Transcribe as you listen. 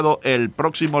el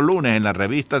próximo lunes en la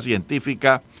revista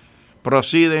científica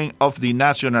Proceedings of the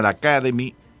National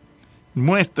Academy,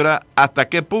 muestra hasta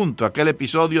qué punto aquel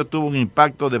episodio tuvo un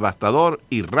impacto devastador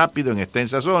y rápido en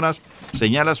extensas zonas,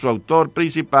 señala su autor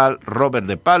principal, Robert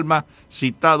de Palma,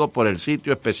 citado por el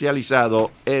sitio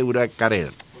especializado Euracared.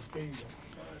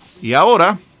 Y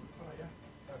ahora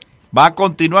va a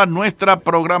continuar nuestra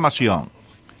programación.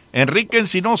 Enrique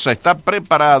Encinosa está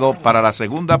preparado para la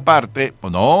segunda parte.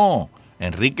 No,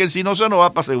 Enrique Encinosa no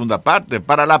va para segunda parte,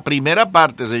 para la primera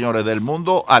parte, señores, del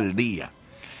Mundo al Día.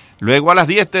 Luego a las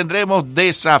 10 tendremos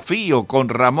Desafío con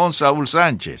Ramón Saúl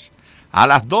Sánchez. A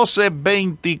las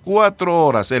 12:24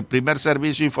 horas, el primer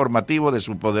servicio informativo de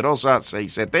su Poderosa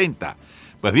 670.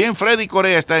 Pues bien, Freddy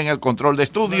Corea está en el control de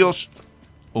estudios,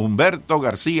 Humberto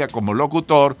García como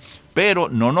locutor, pero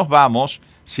no nos vamos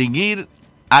sin ir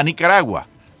a Nicaragua,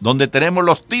 donde tenemos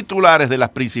los titulares de las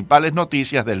principales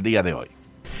noticias del día de hoy.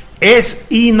 Es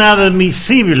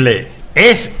inadmisible,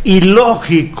 es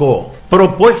ilógico,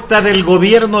 propuesta del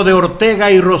gobierno de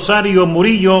Ortega y Rosario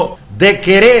Murillo de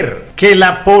querer que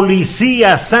la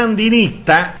policía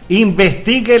sandinista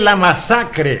investigue la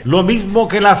masacre, lo mismo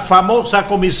que la famosa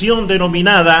comisión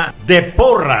denominada de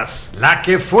Porras, la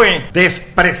que fue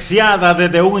despreciada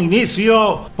desde un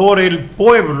inicio por el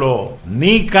pueblo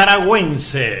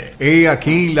nicaragüense. He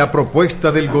aquí la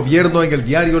propuesta del gobierno en el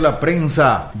diario La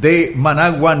Prensa de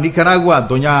Managua, Nicaragua,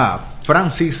 doña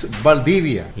Francis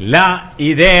Valdivia. La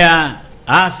idea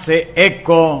hace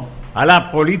eco a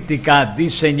la política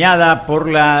diseñada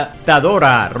por la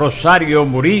dictadora Rosario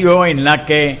Murillo, en la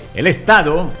que el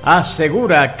Estado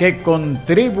asegura que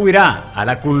contribuirá a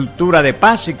la cultura de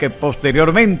paz y que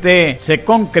posteriormente se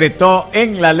concretó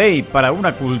en la ley para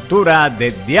una cultura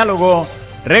de diálogo,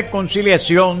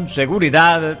 reconciliación,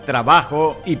 seguridad,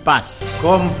 trabajo y paz.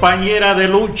 Compañera de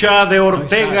lucha de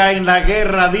Ortega en la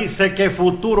guerra dice que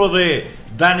futuro de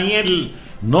Daniel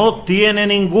no tiene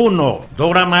ninguno.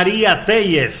 Dora María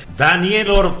Telles,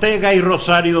 Daniel Ortega y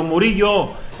Rosario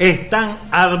Murillo están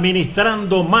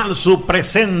administrando mal su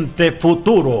presente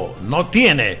futuro. No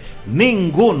tiene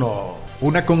ninguno.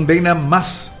 Una condena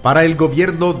más para el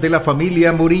gobierno de la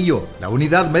familia Murillo. La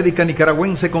Unidad Médica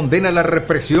Nicaragüense condena la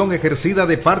represión ejercida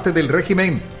de parte del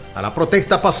régimen a la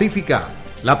protesta pacífica,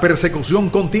 la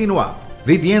persecución continua,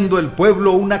 viviendo el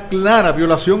pueblo una clara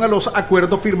violación a los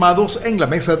acuerdos firmados en la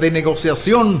mesa de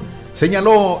negociación,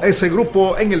 señaló ese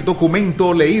grupo en el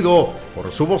documento leído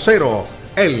por su vocero,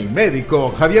 el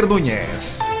médico Javier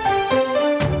Núñez.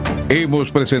 Hemos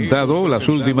presentado las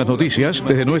últimas noticias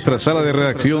desde nuestra sala de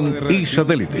redacción y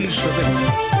satélites.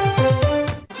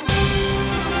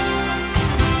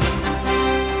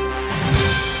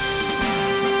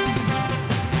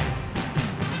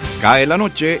 Cae la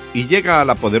noche y llega a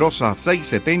la Poderosa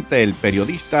 670 el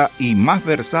periodista y más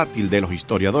versátil de los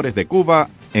historiadores de Cuba,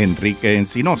 Enrique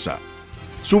Encinosa.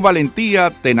 Su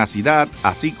valentía, tenacidad,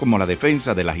 así como la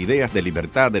defensa de las ideas de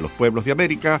libertad de los pueblos de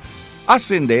América,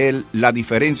 hacen de él la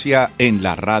diferencia en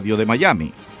la radio de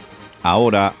Miami.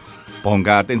 Ahora,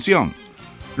 ponga atención.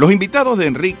 Los invitados de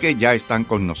Enrique ya están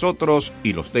con nosotros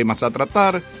y los temas a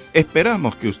tratar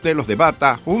esperamos que usted los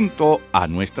debata junto a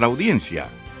nuestra audiencia.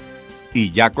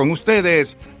 Y ya con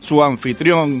ustedes, su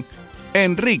anfitrión,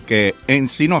 Enrique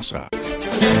Encinosa.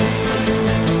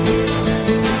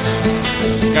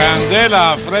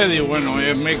 Candela, Freddy, bueno, hoy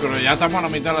es miércoles, ya estamos a la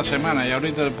mitad de la semana y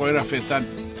ahorita te puedo ir a fiestar.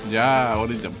 Ya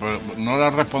ahorita, pero no le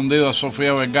has respondido a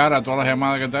Sofía Vergara a todas las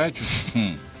llamadas que te ha hecho.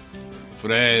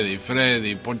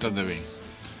 Freddy, pórtate bien.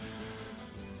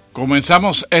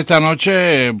 Comenzamos esta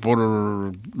noche por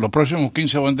los próximos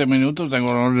 15 o 20 minutos.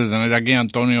 Tengo el honor de tener aquí a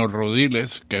Antonio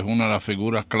Rodiles, que es una de las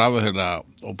figuras claves de la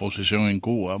oposición en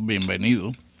Cuba.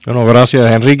 Bienvenido. Bueno,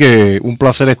 gracias, Enrique. Un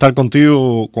placer estar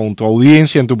contigo, con tu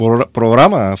audiencia en tu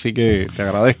programa, así que te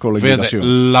agradezco la invitación.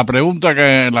 Fíjate, la pregunta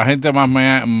que la gente más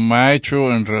me ha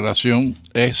hecho en relación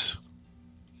es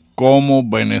cómo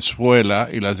Venezuela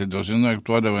y la situación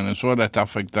actual de Venezuela está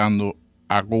afectando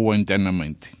a Cuba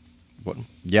internamente. Bueno,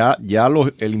 ya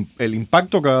el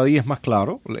impacto cada día es más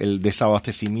claro. El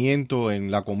desabastecimiento en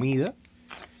la comida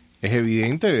es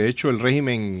evidente. De hecho, el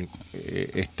régimen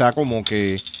está como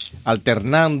que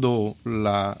alternando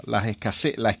la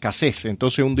escasez.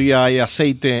 Entonces, un día hay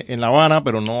aceite en La Habana,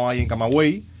 pero no hay en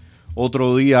Camagüey.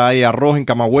 Otro día hay arroz en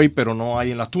Camagüey, pero no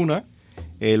hay en Las Tunas.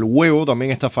 El huevo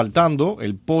también está faltando.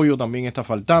 El pollo también está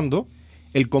faltando.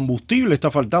 El combustible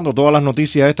está faltando. Todas las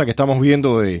noticias estas que estamos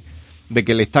viendo de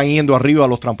que le están yendo arriba a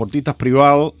los transportistas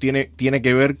privados tiene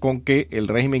que ver con que el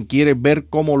régimen quiere ver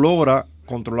cómo logra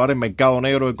controlar el mercado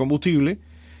negro de combustible,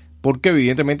 porque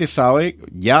evidentemente sabe,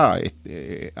 ya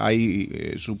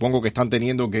supongo que están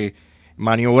teniendo que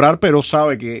maniobrar, pero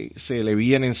sabe que se le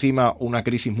viene encima una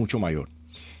crisis mucho mayor.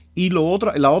 Y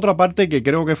la otra parte que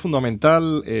creo que es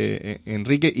fundamental,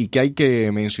 Enrique, y que hay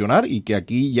que mencionar, y que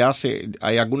aquí ya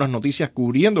hay algunas noticias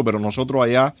cubriendo, pero nosotros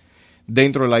allá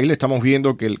dentro de la isla estamos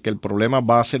viendo que el problema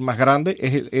va a ser más grande,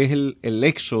 es el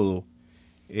éxodo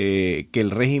que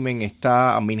el régimen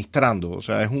está administrando. O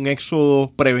sea, es un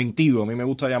éxodo preventivo, a mí me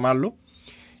gusta llamarlo,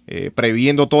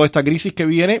 previendo toda esta crisis que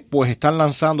viene, pues están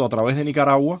lanzando a través de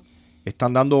Nicaragua,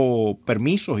 están dando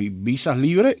permisos y visas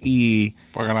libres y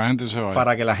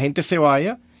para que la gente se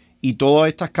vaya, y todas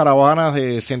estas caravanas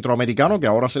de centroamericanos que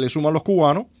ahora se le suman los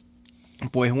cubanos,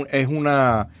 pues es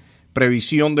una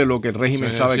previsión de lo que el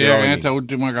régimen sabe que va a venir. En esta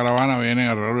última caravana vienen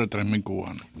alrededor de 3.000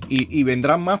 cubanos. Y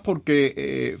vendrán más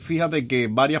porque fíjate que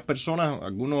varias personas,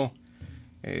 algunos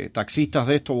taxistas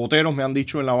de estos boteros me han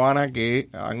dicho en La Habana que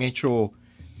han hecho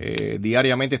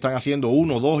diariamente, están haciendo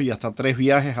 1, 2 y hasta 3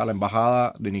 viajes a la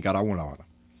embajada de Nicaragua en La Habana.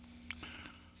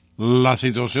 La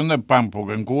situación del pan,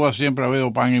 porque en Cuba siempre ha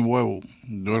habido pan y huevo.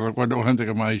 Yo recuerdo gente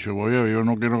que me ha dicho, oye, yo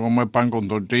no quiero comer pan con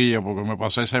tortilla porque me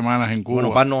pasé semanas en Cuba.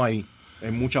 Bueno, pan no hay,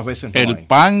 muchas veces no hay. El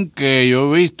pan que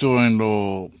yo he visto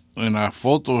en las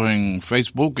fotos en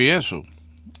Facebook y eso,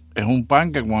 es un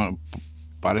pan que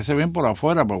parece bien por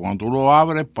afuera, pero cuando tú lo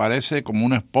abres parece como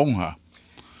una esponja.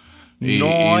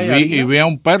 Y vi a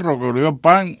un perro que olió el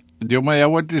pan, dio media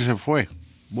vuelta y se fue.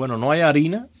 Bueno, no hay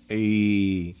harina,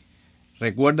 y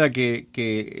recuerda que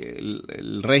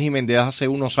el régimen de hace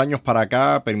unos años para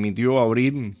acá permitió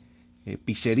abrir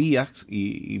pizzerías,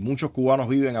 y muchos cubanos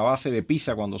viven a base de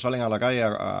pizza cuando salen a la calle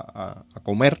a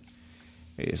comer.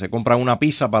 Se compran una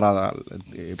pizza para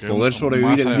poder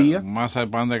sobrevivir el día. Masa de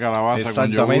pan de calabaza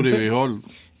con yogur y bijol.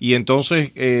 Y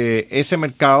entonces ese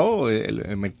mercado,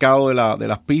 el mercado de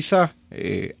las pizzas,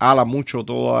 ala mucho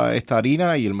toda esta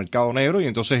harina y el mercado negro, y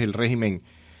entonces el régimen,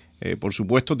 por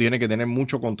supuesto, tiene que tener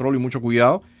mucho control y mucho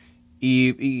cuidado,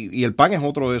 y el pan es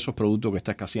otro de esos productos que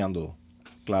está escaseando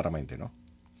claramente, ¿no?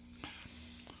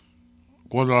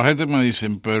 Cuando la gente me dice,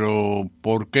 pero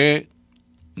 ¿por qué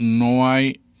no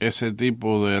hay ese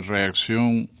tipo de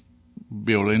reacción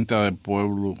violenta del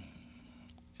pueblo?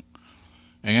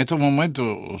 En estos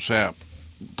momentos, o sea,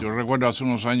 yo recuerdo hace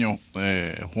unos años,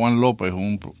 Juan López,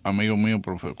 un amigo mío,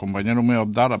 compañero mío,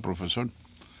 Abdala, profesor,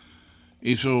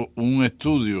 hizo un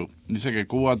estudio, dice que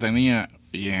Cuba tenía,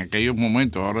 y en aquellos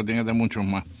momentos, ahora tiene de muchos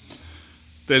más,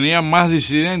 tenía más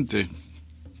disidentes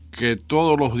que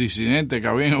todos los disidentes que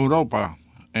había en Europa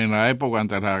en la época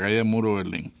antes de la caída del muro de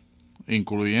Berlín,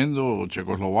 incluyendo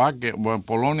Checoslovaquia. Bueno,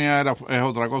 Polonia es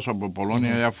otra cosa, porque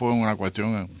Polonia ya fue una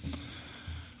cuestión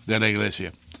de la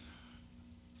iglesia.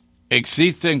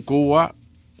 Existe en Cuba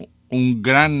un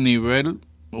gran nivel,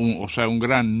 un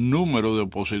gran número de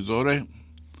opositores,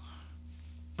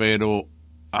 pero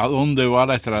 ¿a dónde va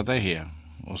la estrategia?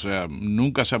 O sea,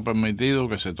 nunca se ha permitido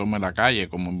que se tome la calle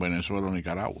como en Venezuela o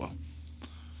Nicaragua.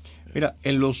 Mira,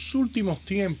 en los últimos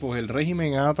tiempos el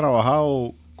régimen ha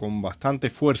trabajado con bastante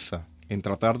fuerza en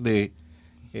tratar de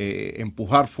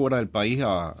empujar fuera del país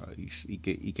y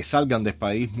que salgan del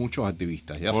país muchos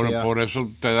activistas. Por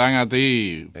eso te dan a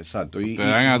ti. Exacto. Y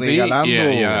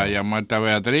a Marta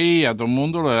Beatriz y a todo el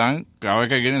mundo le dan, cada vez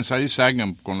que quieren salir,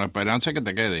 salgan, con la esperanza que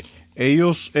te quede.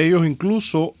 Ellos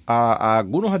incluso a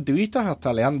algunos activistas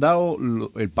hasta le han dado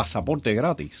el pasaporte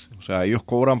gratis. O sea, ellos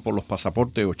cobran por los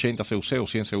pasaportes 80 CUC o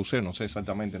 100 CUC, no sé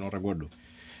exactamente, no recuerdo.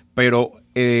 Pero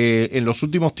en los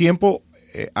últimos tiempos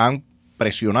han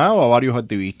presionado a varios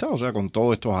activistas, o sea, con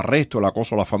todos estos arrestos, el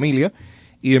acoso a la familia,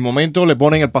 y de momento le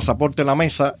ponen el pasaporte en la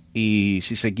mesa y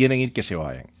si se quieren ir, que se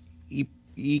vayan.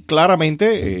 Y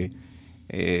claramente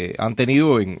han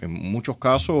tenido en muchos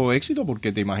casos éxito,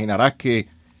 porque te imaginarás que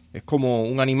es como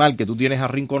un animal que tú tienes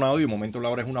arrinconado y de momento le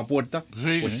abres una puerta,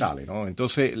 pues sale, ¿no?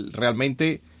 Entonces,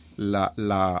 realmente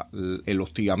el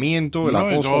hostigamiento, el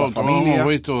acoso a la familia... Todos hemos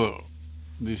visto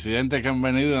disidentes que han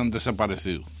venido y han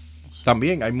desaparecido.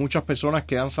 También hay muchas personas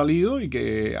que han salido y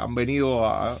que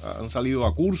han salido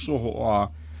a cursos o a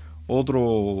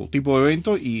otro tipo de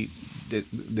eventos y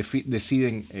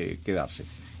deciden quedarse.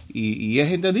 Y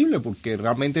es entendible porque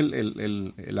realmente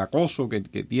el acoso que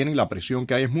tiene y la presión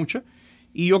que hay es mucha.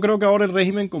 Y yo creo que ahora el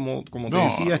régimen, como te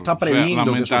decía, está previendo.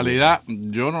 La mentalidad,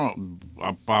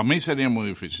 para mí sería muy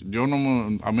difícil.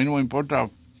 A mí no me importa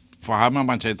fajarme a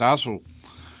machetazo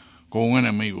con un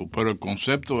enemigo, pero el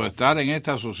concepto de estar en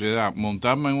esta sociedad,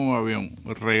 montarme en un avión,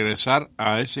 regresar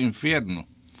a ese infierno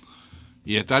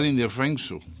y estar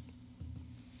indefenso.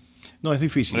 No, es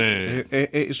difícil.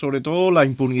 Sobre todo la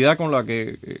impunidad con la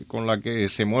que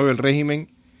se mueve el régimen,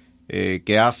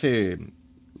 que hace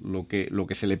lo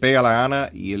que se le pega la gana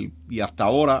y hasta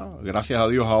ahora, gracias a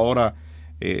Dios ahora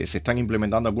se están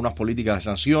implementando algunas políticas de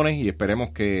sanciones y esperemos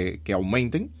que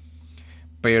aumenten,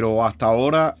 pero hasta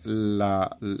ahora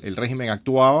el régimen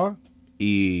actuaba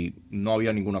y no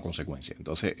había ninguna consecuencia.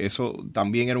 Entonces eso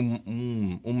también era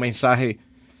un mensaje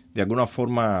de alguna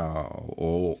forma,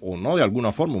 o no de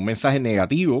alguna forma, un mensaje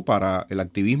negativo para el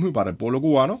activismo y para el pueblo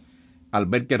cubano, al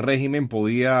ver que el régimen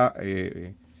podía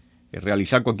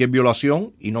realizar cualquier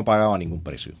violación y no pagaba ningún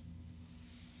precio.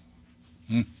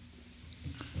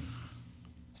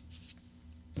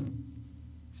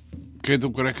 ¿Qué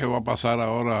tú crees que va a pasar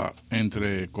ahora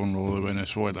con lo de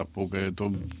Venezuela? Porque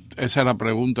esa es la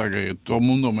pregunta que todo el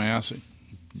mundo me hace.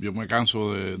 Yo me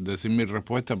canso de decir mi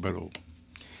respuesta, pero...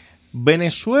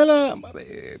 Venezuela,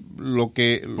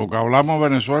 Porque hablamos de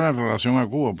Venezuela en relación a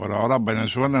Cuba, pero ahora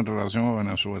Venezuela en relación a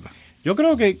Venezuela. Yo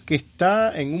creo que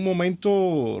está en un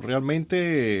momento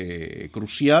realmente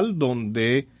crucial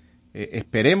donde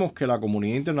esperemos que la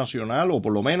comunidad internacional, o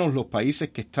por lo menos los países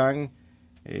que están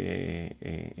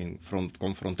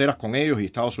con fronteras con ellos y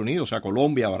Estados Unidos, o sea,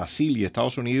 Colombia, Brasil y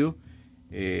Estados Unidos,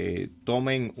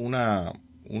 tomen una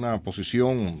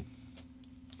posición,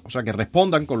 o sea, que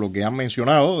respondan con lo que han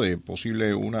mencionado de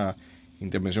posible una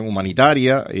intervención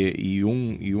humanitaria y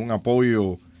un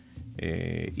apoyo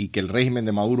y que el régimen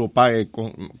de Maduro pague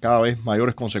cada vez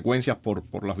mayores consecuencias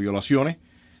por las violaciones,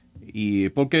 y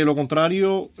porque de lo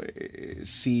contrario,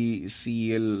 si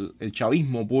el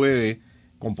chavismo puede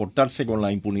comportarse con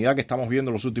la impunidad que estamos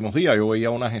viendo en los últimos días. Yo veía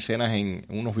unas escenas en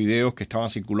unos videos que estaban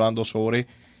circulando sobre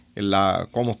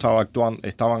cómo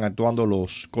estaban actuando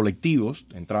los colectivos,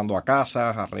 entrando a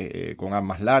casas con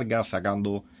armas largas,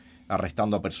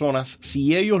 arrestando a personas.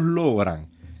 Si ellos logran,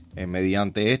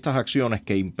 mediante estas acciones,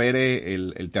 que impere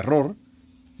el terror,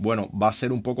 bueno, va a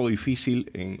ser un poco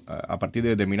difícil a partir de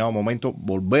determinado momento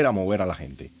volver a mover a la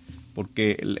gente.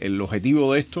 Porque el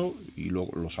objetivo de esto, y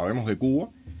lo sabemos de Cuba,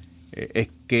 es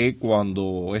que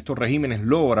cuando estos regímenes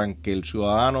logran que el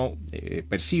ciudadano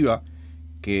perciba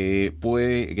que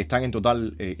están en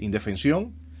total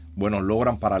indefensión, bueno,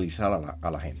 logran paralizar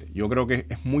a la gente. Yo creo que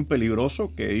es muy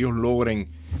peligroso que ellos logren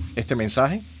este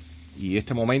mensaje y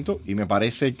este momento, y me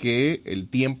parece que el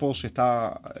tiempo se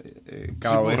está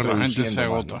cada vez reduciendo. La gente se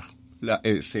agota.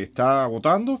 Se está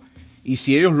agotando, y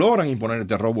si ellos logran imponer el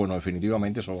terror, bueno,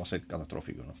 definitivamente eso va a ser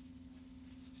catastrófico, ¿no?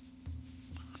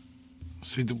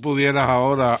 Si tú pudieras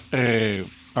ahora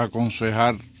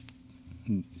aconsejar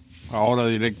ahora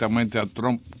directamente a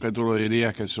Trump, ¿qué tú le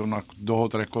dirías que son las 2 o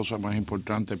 3 cosas más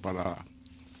importantes para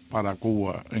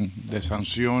Cuba de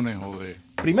sanciones o de...?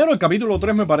 Primero, el capítulo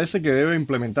 3 me parece que debe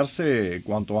implementarse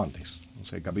cuanto antes. O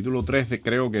sea, el capítulo 3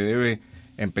 creo que debe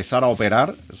empezar a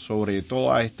operar sobre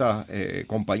todas estas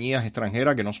compañías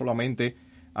extranjeras que no solamente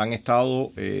han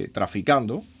estado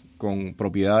traficando con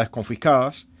propiedades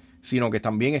confiscadas, sino que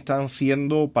también están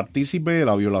siendo partícipes de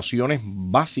las violaciones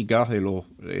básicas de los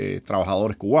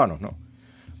trabajadores cubanos, ¿no?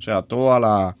 O sea,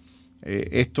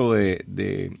 esto de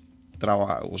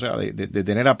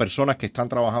tener a personas que están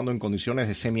trabajando en condiciones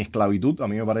de semiesclavitud, a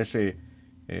mí me parece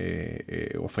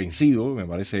ofensivo, me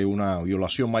parece una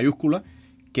violación mayúscula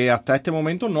que hasta este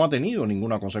momento no ha tenido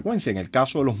ninguna consecuencia. En el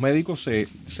caso de los médicos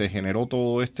se generó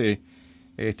todo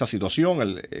esta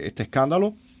situación, este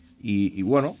escándalo, y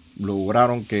bueno,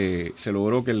 se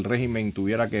logró que el régimen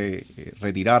tuviera que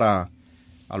retirar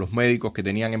a los médicos que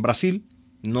tenían en Brasil.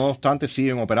 No obstante,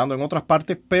 siguen operando en otras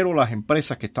partes, pero las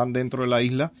empresas que están dentro de la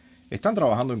isla están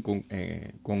trabajando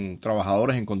con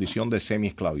trabajadores en condición de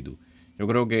semiesclavitud. Yo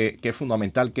creo que es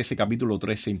fundamental que ese capítulo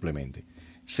 3 se implemente.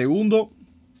 Segundo,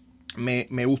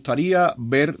 me gustaría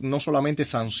ver no solamente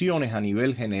sanciones a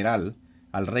nivel general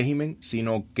al régimen,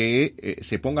 sino que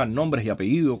se pongan nombres y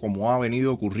apellidos, como ha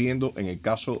venido ocurriendo en el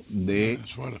caso de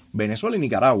Venezuela y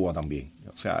Nicaragua también.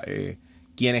 O sea,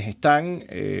 quienes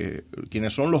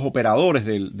son los operadores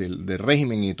del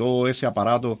régimen y todo ese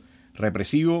aparato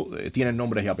represivo tienen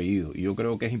nombres y apellidos. Y yo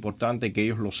creo que es importante que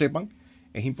ellos lo sepan.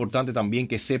 Es importante también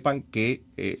que sepan que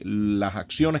las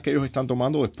acciones que ellos están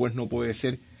tomando después no puede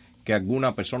ser que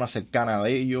alguna persona cercana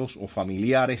de ellos o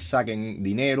familiares saquen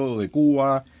dinero de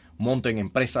Cuba, monten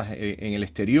empresas en el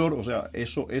exterior. O sea,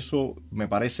 eso me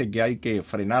parece que hay que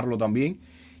frenarlo también.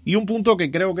 Y un punto que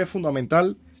creo que es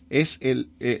fundamental es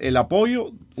el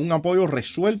apoyo, un apoyo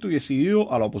resuelto y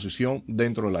decidido a la oposición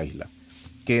dentro de la isla.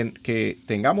 Que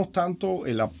tengamos tanto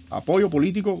el apoyo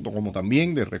político como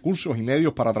también de recursos y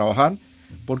medios para trabajar,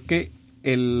 porque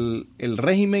el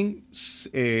régimen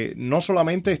no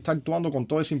solamente está actuando con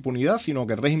toda esa impunidad, sino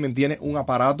que el régimen tiene un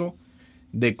aparato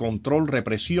de control,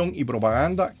 represión y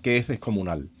propaganda que es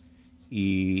descomunal.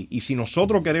 Y si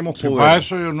nosotros queremos sí, poder... Para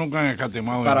eso ellos nunca han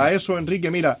escatimado. Para eso, Enrique,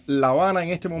 mira, La Habana en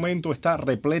este momento está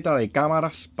repleta de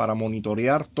cámaras para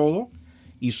monitorear todo,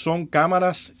 y son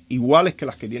cámaras iguales que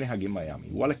las que tienes aquí en Miami,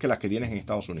 iguales que las que tienes en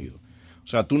Estados Unidos. O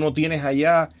sea, tú no tienes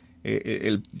allá,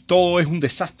 todo es un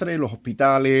desastre, los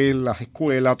hospitales, las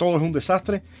escuelas, todo es un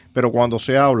desastre, pero cuando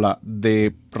se habla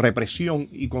de represión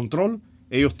y control,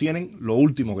 ellos tienen lo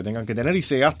último que tengan que tener y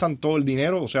se gastan todo el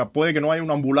dinero. O sea, puede que no haya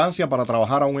una ambulancia para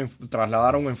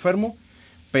trasladar a un enfermo,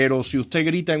 pero si usted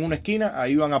grita en una esquina,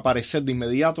 ahí van a aparecer de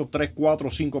inmediato 3,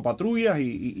 4, 5 patrullas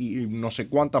y no sé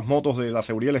cuántas motos de la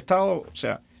seguridad del Estado. O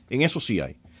sea, en eso sí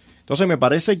hay. Entonces me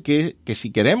parece que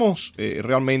si queremos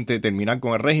realmente terminar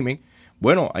con el régimen,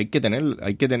 bueno, hay que tener,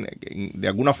 de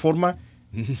alguna forma,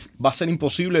 va a ser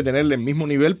imposible tenerle el mismo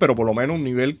nivel, pero por lo menos un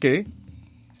nivel que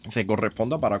se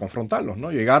corresponda para confrontarlos, ¿no?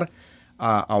 Llegar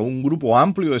a un grupo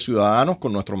amplio de ciudadanos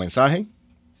con nuestro mensaje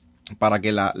para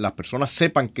que las personas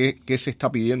sepan qué se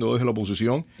está pidiendo desde la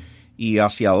oposición y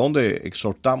hacia dónde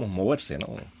exhortamos moverse, ¿no?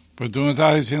 Pues tú me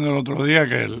estabas diciendo el otro día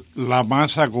que la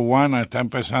masa cubana está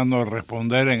empezando a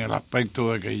responder en el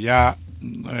aspecto de que ya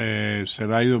se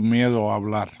le ha ido miedo a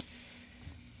hablar.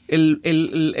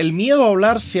 El miedo a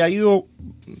hablar se ha ido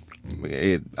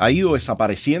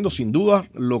desapareciendo, sin duda.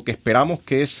 Lo que esperamos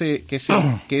que se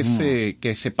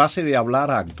pase de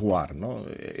hablar a actuar, ¿no?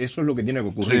 Eso es lo que tiene que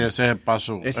ocurrir. Sí, ese es el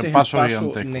paso,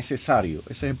 necesario.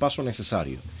 Ese es el paso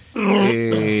necesario.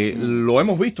 Lo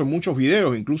hemos visto en muchos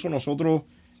videos, incluso nosotros,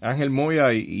 Ángel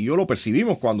Moya y yo lo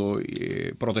percibimos cuando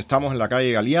protestamos en la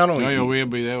calle Galeano. Yo vi el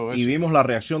video y vimos la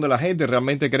reacción de la gente.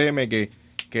 Realmente créeme que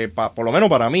por lo menos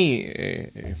para mí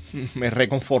me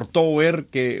reconfortó ver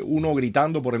que uno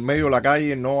gritando por el medio de la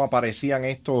calle no aparecían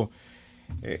estos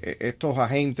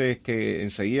agentes que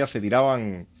enseguida se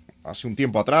tiraban hace un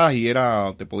tiempo atrás y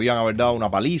te podían haber dado una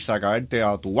paliza, caerte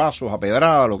a tubazos, a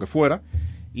pedrada, lo que fuera.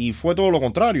 Y fue todo lo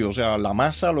contrario. O sea, la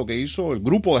masa, lo que hizo, el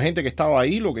grupo de gente que estaba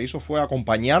ahí, lo que hizo fue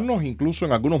acompañarnos. Incluso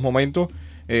en algunos momentos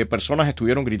personas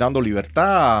estuvieron gritando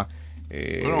libertad.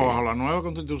 Bueno, bajo la nueva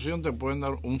constitución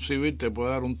un civil te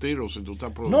puede dar un tiro si tú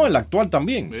estás... No, en la actual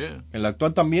también. Yeah. En la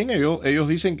actual también ellos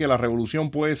dicen que la revolución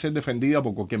puede ser defendida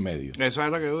por cualquier medio. Esa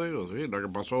es la que yo digo, sí, la que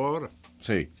pasó ahora.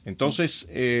 Sí, entonces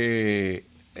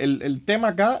el tema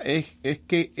acá es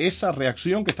que esa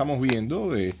reacción que estamos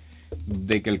viendo de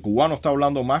que el cubano está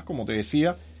hablando más, como te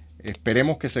decía,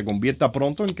 esperemos que se convierta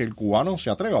pronto en que el cubano se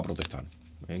atreva a protestar.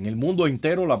 En el mundo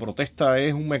entero la protesta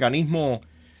es un mecanismo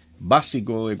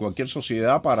básico de cualquier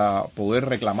sociedad para poder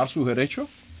reclamar sus derechos,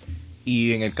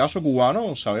 y en el caso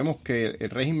cubano sabemos que el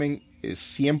régimen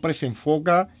siempre se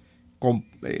enfoca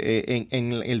en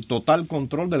el total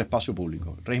control del espacio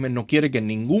público. El régimen no quiere que en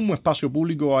ningún espacio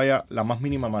público haya la más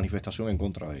mínima manifestación en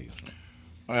contra de ellos.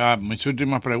 Mis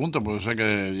últimas preguntas, porque sé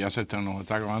que ya nos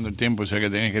está acabando el tiempo y sé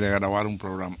que tienes que ir a grabar un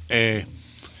programa.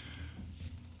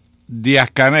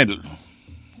 Díaz-Canel,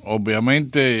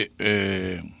 obviamente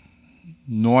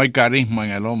no hay carisma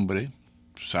en el hombre.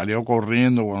 Salió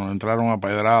corriendo cuando entraron a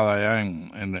pedrada allá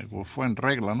fue en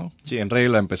Regla, ¿no? Sí, en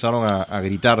Regla empezaron a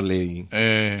gritarle y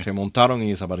se montaron y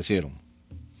desaparecieron.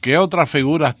 ¿Qué otras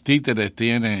figuras títeres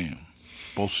tiene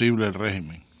posible el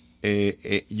régimen?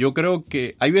 Yo creo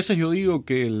que hay veces yo digo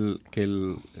que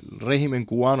el régimen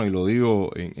cubano, y lo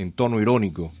digo en tono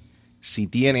irónico, si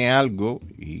tiene algo,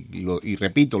 y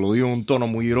repito, lo digo en un tono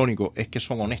muy irónico, es que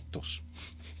son honestos.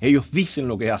 Ellos dicen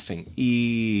lo que hacen.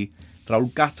 Y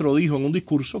Raúl Castro dijo en un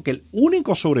discurso que el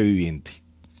único sobreviviente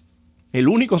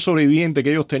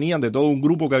que ellos tenían de todo un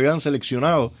grupo que habían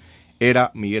seleccionado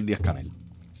era Miguel Díaz-Canel.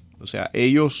 O sea,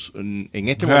 ellos en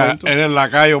este momento... Era el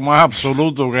lacayo más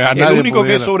absoluto que a nadie el único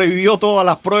pudiera. Que sobrevivió todas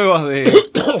las pruebas de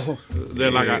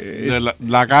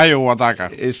lacayo Guataca.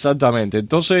 Exactamente.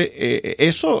 Entonces,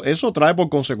 eso trae por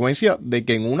consecuencia de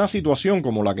que en una situación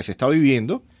como la que se está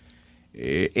viviendo,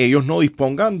 ellos no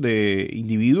dispongan de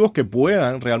individuos que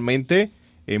puedan realmente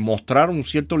mostrar un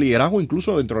cierto liderazgo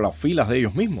incluso dentro de las filas de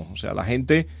ellos mismos. O sea, la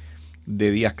gente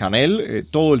de Díaz-Canel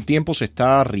todo el tiempo se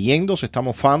está riendo, se está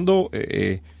mofando,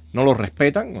 no lo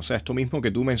respetan. O sea, esto mismo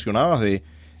que tú mencionabas de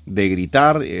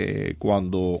gritar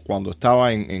cuando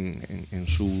estaba en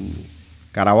su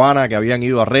caravana que habían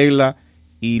ido a Regla,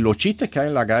 y los chistes que hay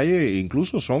en la calle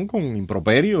incluso son con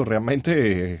improperios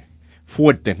realmente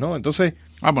fuertes, ¿no? Entonces...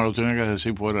 me lo tiene que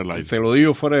decir fuera del aire. Se lo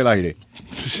digo fuera del aire.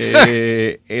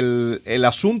 El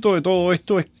asunto de todo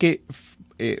esto es que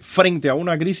frente a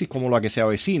una crisis como la que se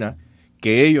avecina,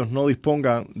 que ellos no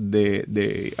dispongan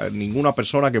de ninguna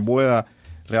persona que pueda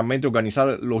realmente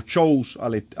organizar los shows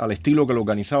al estilo que lo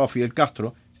organizaba Fidel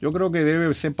Castro, yo creo que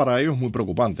debe ser para ellos muy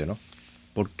preocupante, ¿no?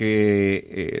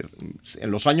 porque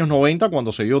en los años 90,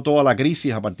 cuando se dio toda la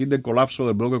crisis a partir del colapso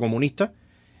del bloque comunista,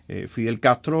 Fidel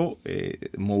Castro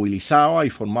movilizaba y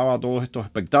formaba todos estos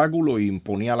espectáculos y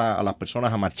ponía a las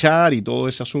personas a marchar y todo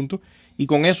ese asunto, y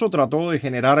con eso trató de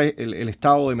generar el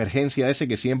estado de emergencia ese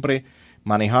que siempre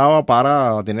manejaba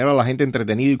para tener a la gente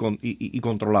entretenida y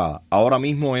controlada. Ahora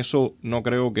mismo eso no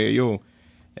creo que ellos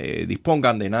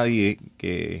dispongan de nadie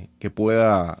que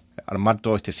pueda armar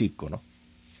todo este circo, ¿no?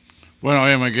 Bueno,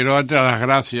 oye, me quiero darte las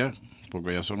gracias,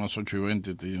 porque ya son las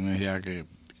 8:20 y tienes ya que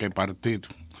partir.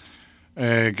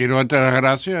 Quiero darte las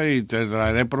gracias y te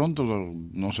traeré pronto.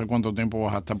 No sé cuánto tiempo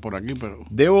vas a estar por aquí, pero...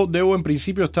 Debo en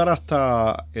principio estar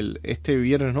hasta este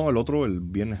viernes, ¿no? El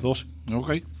viernes 12.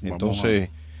 Ok. Entonces,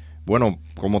 bueno,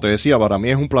 como te decía, para mí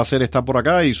es un placer estar por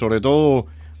acá y sobre todo...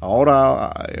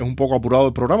 Ahora es un poco apurado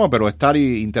el programa, pero estar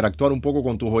e interactuar un poco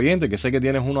con tus oyentes, que sé que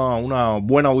tienes una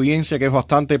buena audiencia que es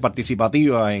bastante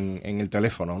participativa en el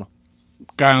teléfono, ¿no?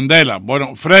 Candela.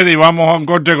 Bueno, Freddy, vamos a un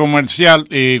corte comercial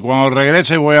y cuando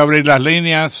regrese voy a abrir las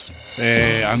líneas.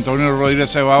 Antonio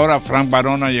Rodiles se va ahora, Frank de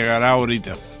Varona llegará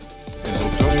ahorita. El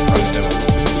doctor Frank de Varona.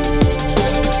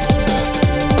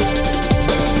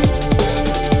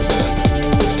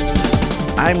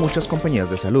 Hay muchas compañías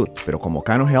de salud, pero como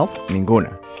Cano Health,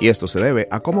 ninguna. Y esto se debe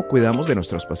a cómo cuidamos de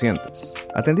nuestros pacientes,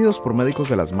 atendidos por médicos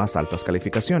de las más altas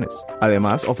calificaciones.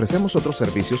 Además, ofrecemos otros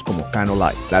servicios como Cano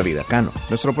Life, La Vida Cano,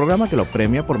 nuestro programa que lo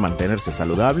premia por mantenerse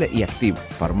saludable y activo,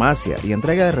 farmacia y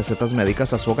entrega de recetas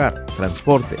médicas a su hogar,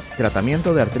 transporte,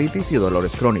 tratamiento de artritis y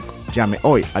dolores crónicos. Llame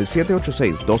hoy al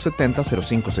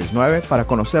 786-270-0569 para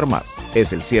conocer más.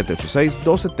 Es el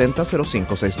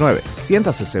 786-270-0569.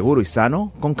 Siéntase seguro y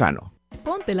sano con Cano.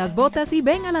 Ponte las botas y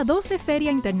ven a la 12 Feria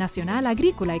Internacional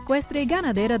Agrícola, Ecuestre y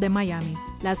Ganadera de Miami.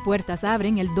 Las puertas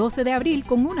abren el 12 de abril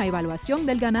con una evaluación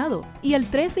del ganado. Y el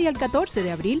 13 y el 14 de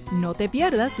abril no te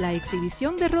pierdas la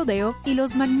exhibición de rodeo y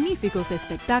los magníficos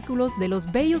espectáculos de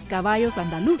los bellos caballos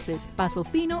andaluces, paso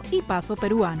fino y paso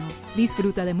peruano.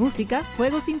 Disfruta de música,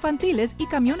 juegos infantiles y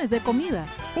camiones de comida.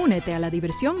 Únete a la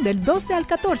diversión del 12 al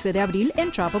 14 de abril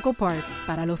en Tropical Park.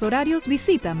 Para los horarios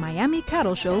visita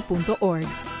miamicattleshow.org.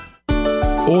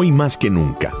 Hoy más que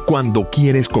nunca, cuando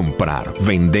quieres comprar,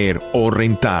 vender o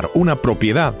rentar una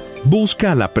propiedad,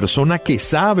 busca a la persona que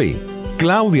sabe.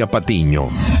 Claudia Patiño.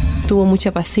 Tuvo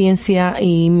mucha paciencia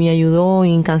y me ayudó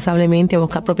incansablemente a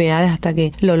buscar propiedades hasta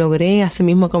que lo logré, así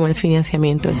mismo como el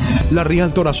financiamiento. La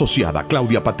realtor asociada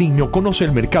Claudia Patiño conoce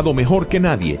el mercado mejor que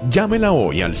nadie. Llámela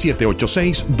hoy al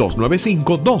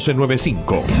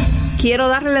 786-295-1295. Quiero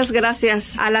darle las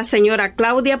gracias a la señora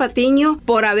Claudia Patiño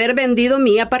por haber vendido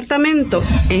mi apartamento.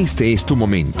 Este es tu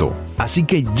momento, así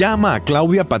que llama a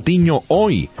Claudia Patiño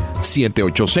hoy.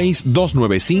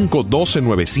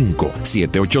 786-295-1295.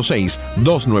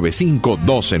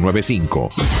 786-295-1295.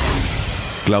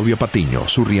 Claudia Patiño,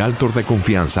 su realtor de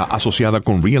confianza asociada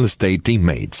con Real Estate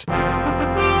Teammates.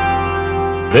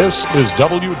 This is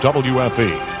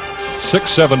WWFE,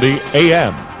 670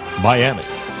 AM, Miami.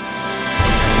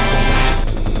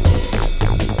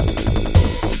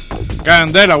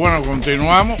 Candela, bueno,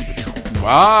 continuamos.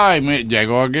 Ay,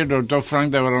 llegó aquí el doctor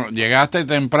Frank de Varona. Llegaste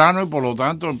temprano y por lo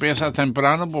tanto empiezas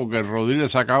temprano porque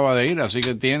Rodiles acaba de ir, así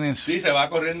que tienes... Sí, se va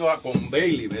corriendo con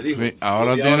Bailey, me dijo. Sí,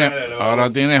 ahora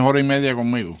tienes hora y media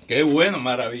conmigo. Qué bueno,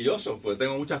 maravilloso, pues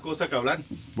tengo muchas cosas que hablar.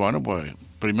 Bueno, pues,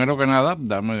 primero que nada,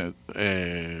 dame...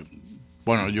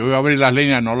 bueno, yo voy a abrir las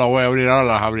líneas, no las voy a abrir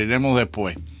ahora, las abriremos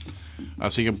después.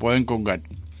 Así que pueden colgar.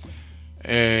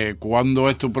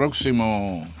 ¿Cuándo es tu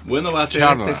próximo Bueno, va a ser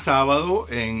charla? Este sábado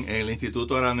en el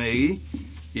Instituto Araneí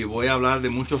y voy a hablar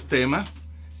de muchos temas.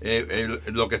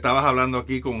 Lo que estabas hablando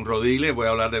aquí con Rodiles, voy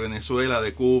a hablar de Venezuela,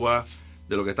 de Cuba,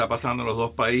 de lo que está pasando en los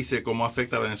dos países, cómo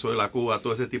afecta a Venezuela, a Cuba,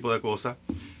 todo ese tipo de cosas.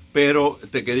 Pero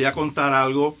te quería contar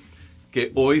algo,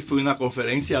 que hoy fui a una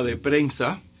conferencia de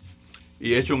prensa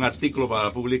y he hecho un artículo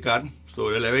para publicar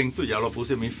sobre el evento, ya lo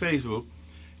puse en mi Facebook,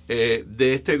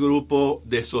 de este grupo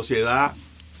de Solidaridad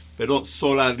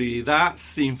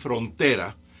Sin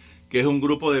Frontera, que es un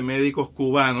grupo de médicos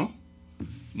cubanos,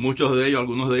 muchos de ellos,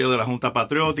 algunos de ellos de la Junta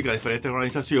Patriótica, diferentes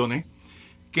organizaciones,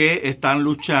 que están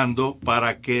luchando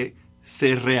para que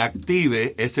se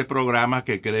reactive ese programa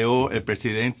que creó el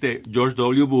presidente George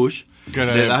W. Bush,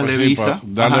 de darle visa.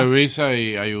 Darle visa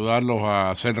y ayudarlos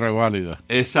a hacer reválida.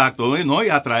 Exacto, ¿no? Y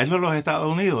a traerlos a los Estados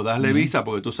Unidos, darle visa,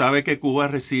 porque tú sabes que Cuba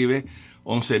recibe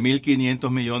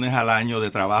 11.500 millones al año de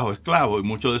trabajo esclavo, y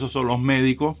muchos de esos son los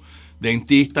médicos,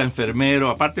 dentistas,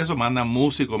 enfermeros, aparte de eso mandan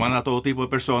músicos, mandan todo tipo de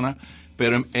personas,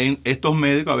 pero en estos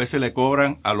médicos a veces le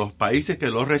cobran a los países que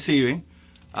los reciben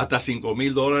hasta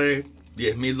 $5,000,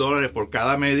 $10,000 por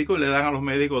cada médico, y le dan a los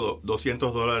médicos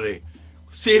 $200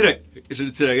 sí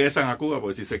regresan a Cuba,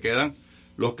 porque si se quedan,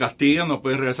 los castigan, no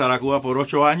pueden regresar a Cuba por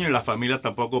 8 años y la familia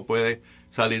tampoco puede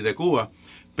salir de Cuba.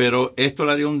 Pero esto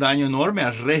le haría un daño enorme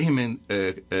al régimen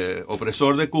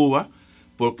opresor de Cuba,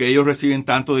 porque ellos reciben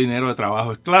tanto dinero de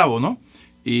trabajo esclavo, ¿no?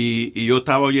 Y yo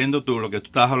estaba oyendo lo que tú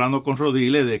estabas hablando con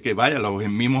Rodiles, de que, vaya, los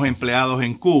mismos empleados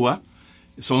en Cuba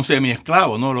son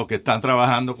semiesclavos, ¿no? Los que están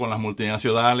trabajando con las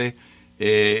multinacionales,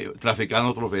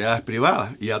 traficando propiedades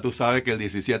privadas. Y ya tú sabes que el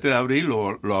 17 de abril,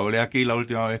 lo hablé aquí la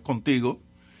última vez contigo,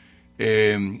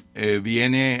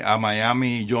 viene a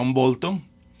Miami John Bolton,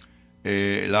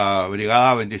 la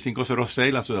Brigada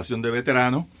 2506, la Asociación de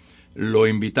Veteranos. Lo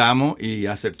invitamos y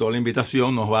aceptó la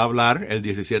invitación. Nos va a hablar el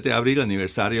 17 de abril,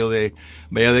 aniversario de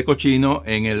Bahía de Cochino,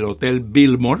 en el Hotel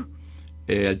Billmore.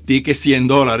 El ticket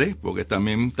 $100, porque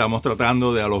también estamos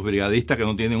tratando de a los brigadistas que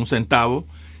no tienen un centavo,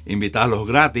 invitarlos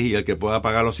gratis, y el que pueda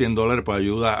pagar los $100 pues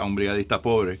ayuda a un brigadista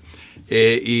pobre.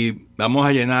 Y vamos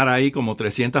a llenar ahí como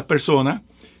 300 personas,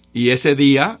 y ese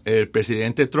día el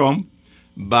presidente Trump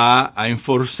va a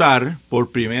enforzar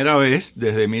por primera vez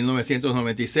desde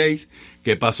 1996,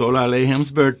 que pasó la ley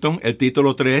Helms-Burton, el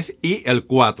título 3 y el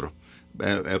 4.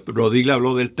 Rodiles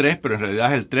habló del 3, pero en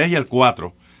realidad es el 3 y el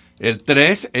 4. El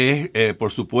 3 es,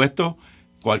 por supuesto,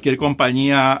 cualquier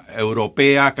compañía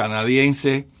europea,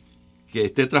 canadiense, que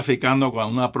esté traficando con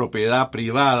una propiedad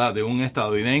privada de un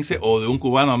estadounidense o de un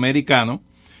cubano americano,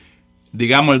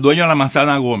 digamos el dueño de la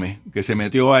Manzana Gómez, que se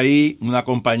metió ahí, una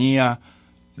compañía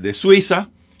de Suiza,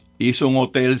 hizo un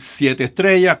hotel 7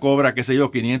 estrellas, cobra, qué sé yo,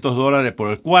 $500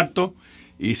 por el cuarto,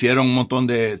 hicieron un montón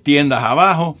de tiendas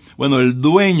abajo. Bueno, el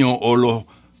dueño o los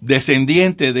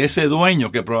descendientes de ese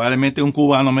dueño, que probablemente es un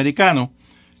cubano americano,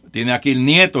 tiene aquí el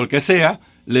nieto, el que sea,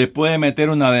 le puede meter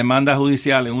una demanda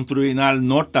judicial en un tribunal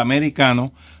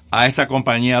norteamericano a esa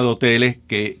compañía de hoteles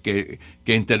que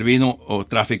intervino o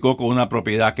traficó con una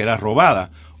propiedad que era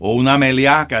robada, o una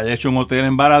meliá que haya hecho un hotel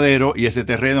en Varadero y ese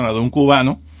terreno era de un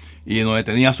cubano, y donde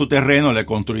tenía su terreno le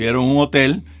construyeron un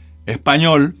hotel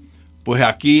español. Pues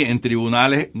aquí en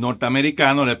tribunales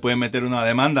norteamericanos le pueden meter una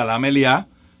demanda a la meliá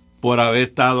por haber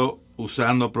estado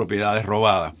usando propiedades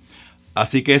robadas.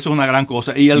 Así que eso es una gran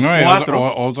cosa. Y el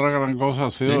 4... Otra gran cosa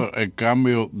ha sido, ¿sí?, el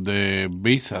cambio de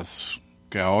visas,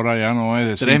 que ahora ya no es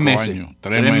de 3 5 meses. años.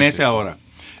 3 meses ahora.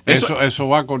 Eso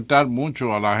va a cortar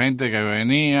mucho a la gente que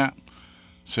venía,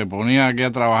 se ponía aquí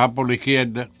a trabajar por la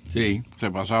izquierda. Sí. Se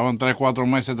pasaban 3-4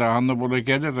 meses trabajando por la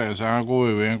izquierda y regresaban a Cuba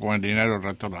y vivían con el dinero el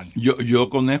resto del año. Yo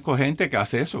conozco gente que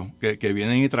hace eso, que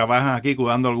vienen y trabajan aquí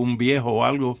cuidando a algún viejo o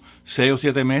algo, 6 o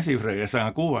 7 meses y regresan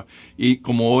a Cuba. Y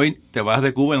como hoy te vas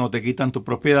de Cuba y no te quitan tus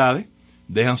propiedades,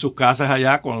 dejan sus casas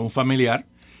allá con un familiar,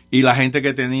 y la gente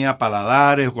que tenía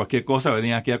paladares o cualquier cosa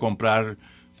venía aquí a comprar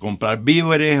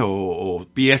víveres o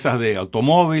piezas de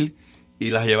automóvil y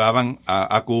las llevaban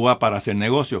a Cuba para hacer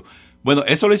negocio. Bueno,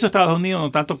 eso lo hizo Estados Unidos, no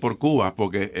tanto por Cuba,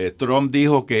 porque Trump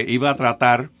dijo que iba a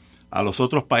tratar a los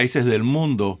otros países del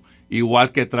mundo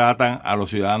igual que tratan a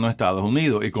los ciudadanos de Estados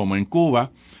Unidos. Y como en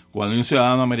Cuba, cuando un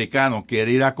ciudadano americano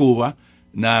quiere ir a Cuba,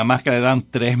 nada más que le dan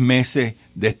 3 meses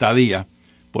de estadía.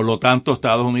 Por lo tanto,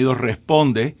 Estados Unidos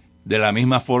responde de la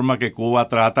misma forma que Cuba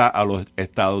trata a los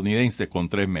estadounidenses, con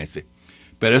 3 meses.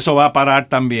 Pero eso va a parar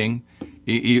también.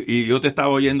 Y yo te estaba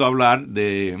oyendo hablar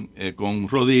con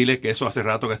Rodiles, que eso hace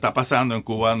rato que está pasando. En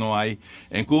Cuba no hay.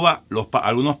 En Cuba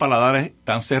algunos paladares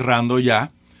están cerrando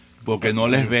ya porque no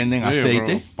les venden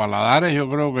aceite. Paladares, yo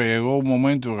creo que llegó un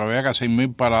momento que había casi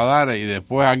 1,000 paladares y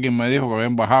después alguien me dijo que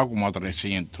habían bajado como a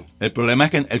 300. El problema es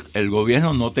que el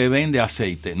gobierno no te vende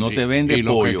aceite, no te vende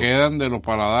pollo. Y los que quedan de los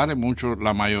paladares,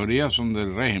 la mayoría son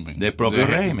del régimen. Del propio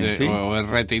régimen, sí. O de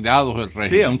retirados del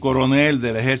régimen. Sí, un coronel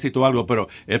del ejército o algo. Pero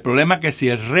el problema es que si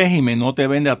el régimen no te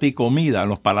vende a ti comida,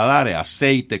 los paladares,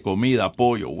 aceite, comida,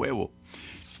 pollo, huevo,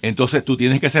 entonces tú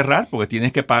tienes que cerrar porque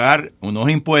tienes que pagar unos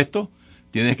impuestos.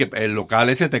 El local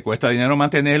ese te cuesta dinero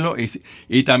mantenerlo,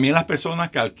 y también las personas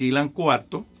que alquilan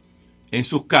cuartos en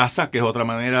sus casas, que es otra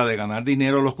manera de ganar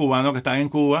dinero los cubanos que están en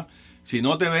Cuba. Si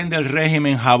no te vende el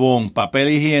régimen jabón, papel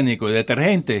higiénico y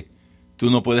detergente,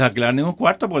 tú no puedes alquilar ningún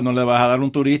cuarto, porque no le vas a dar a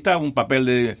un turista un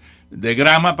papel de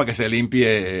grama para que se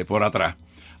limpie por atrás.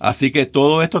 Así que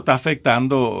todo esto está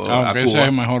afectando a Cuba. Ese es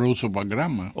el mejor uso para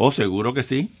grama. Oh, seguro que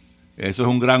sí. Eso es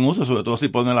un gran uso, sobre todo si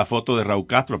pones la foto de Raúl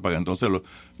Castro, para que entonces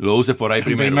lo uses por ahí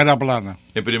primero. En primera plana.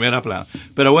 En primera plana.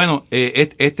 Pero bueno,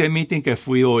 este meeting que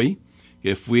fui hoy,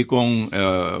 que fui con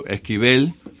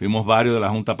Esquivel, fuimos varios de la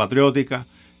Junta Patriótica,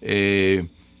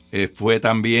 fue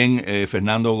también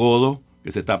Fernando Godo,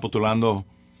 que se está postulando,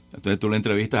 entonces tú lo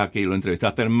entrevistas aquí, lo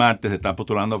entrevistaste el martes, se está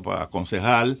postulando para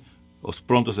concejal, o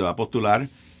pronto se va a postular,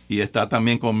 y está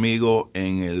también conmigo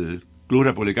en el Club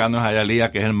Republicano de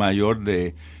Hialeah, que es el mayor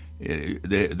de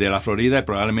la Florida y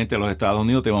probablemente de los Estados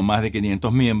Unidos. Tenemos más de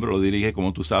 500 miembros. Lo dirige,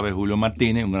 como tú sabes, Julio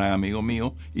Martínez, un gran amigo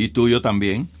mío, y tuyo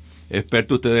también.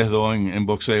 Expertos ustedes dos en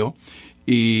boxeo.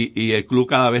 Y el club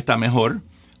cada vez está mejor.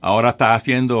 Ahora está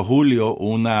haciendo Julio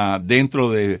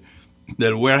dentro del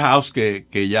warehouse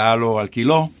que ya lo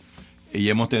alquiló, y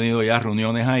hemos tenido ya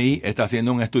reuniones ahí. Está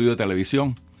haciendo un estudio de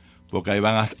televisión, porque ahí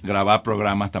van a grabar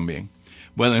programas también.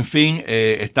 Bueno, en fin,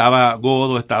 estaba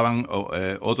Godo, estaban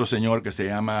otro señor que se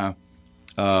llama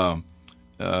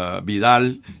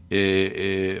Vidal,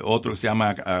 otro que se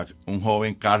llama un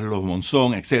joven Carlos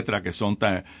Monzón, etcétera, que son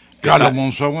tan... Carlos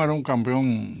Monzón era un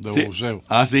campeón de boxeo.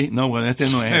 Ah, sí, no, bueno, este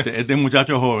no es, este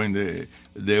muchacho joven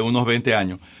de unos 20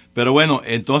 años. Pero bueno,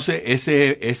 entonces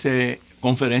ese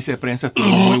conferencia de prensa estuvo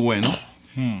muy bueno.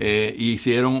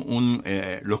 Hicieron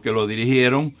los que lo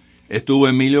dirigieron, estuvo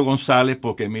Emilio González,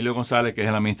 porque Emilio González, que es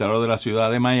el administrador de la ciudad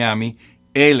de Miami,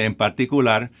 él en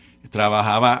particular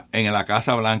trabajaba en la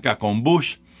Casa Blanca con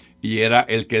Bush y era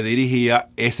el que dirigía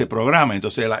ese programa.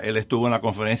 Entonces él estuvo en la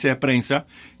conferencia de prensa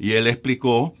y él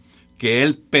explicó que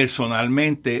él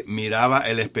personalmente miraba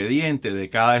el expediente de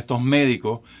cada de estos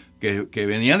médicos que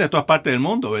venían de todas partes del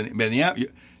mundo,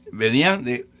 venían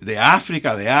de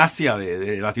África, de Asia,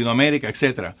 de Latinoamérica,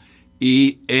 etcétera.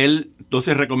 Y él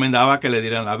entonces recomendaba que le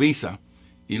dieran la visa,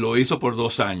 y lo hizo por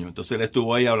 2 años. Entonces él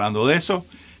estuvo ahí hablando de eso.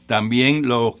 También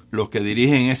los que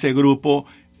dirigen ese grupo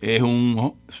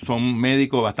son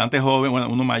médicos bastante jóvenes, bueno,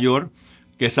 uno mayor,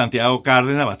 que es Santiago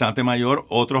Cárdenas, bastante mayor,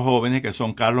 otros jóvenes que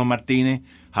son Carlos Martínez,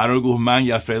 Harold Guzmán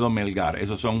y Alfredo Melgar.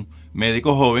 Esos son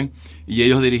médicos jóvenes, y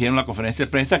ellos dirigieron la conferencia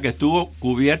de prensa, que estuvo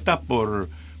cubierta por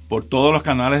todos los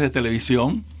canales de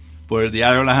televisión, por el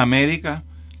Diario Las Américas,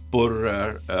 por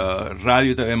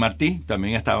Radio y TV Martí,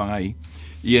 también estaban ahí.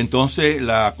 Y entonces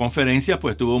la conferencia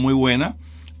pues estuvo muy buena.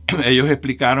 Ellos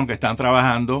explicaron que están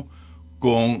trabajando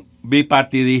con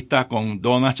bipartidistas, con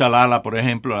Donna Chalala, por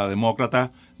ejemplo, la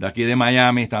demócrata de aquí de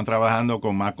Miami, están trabajando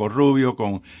con Marco Rubio,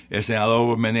 con el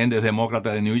senador Menéndez,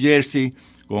 demócrata de New Jersey,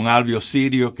 con Albio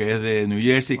Sirio, que es de New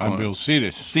Jersey. Albio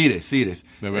Cires.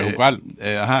 De Bejucal.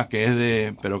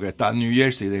 Pero que está en New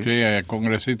Jersey.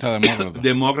 Congresista demócrata.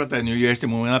 Demócrata de New Jersey,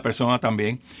 muy buena persona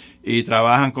también. Y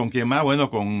trabajan con quién más, bueno,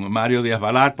 con Mario Díaz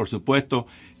Balart, por supuesto.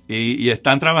 Y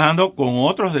están trabajando con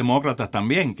otros demócratas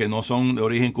también, que no son de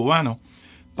origen cubano,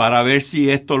 para ver si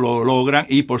esto lo logran.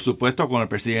 Y por supuesto con el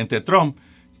presidente Trump,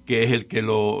 que es el que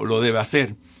lo debe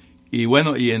hacer. Y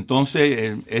bueno, y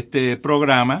entonces este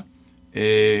programa,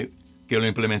 que lo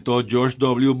implementó George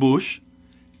W. Bush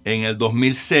en el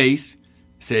 2006,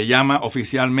 se llama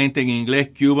oficialmente en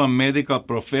inglés Cuban Medical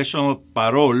Professional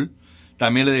Parole.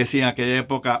 También le decían en aquella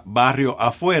época barrio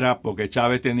afuera, porque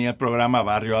Chávez tenía el programa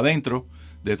barrio adentro,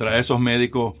 de traer esos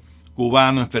médicos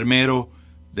cubanos, enfermeros,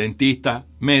 dentistas,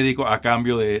 médicos, a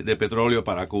cambio de petróleo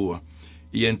para Cuba.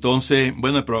 Y entonces,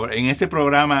 bueno, en ese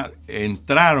programa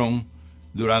entraron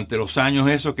durante los años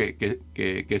esos que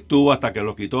estuvo hasta que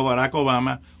lo quitó Barack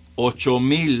Obama,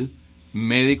 8,000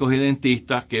 médicos y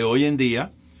dentistas que hoy en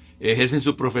día ejercen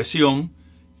su profesión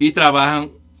y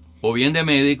trabajan o bien de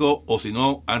médico, o si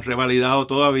no han revalidado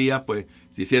todavía, pues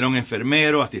se hicieron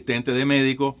enfermeros, asistentes de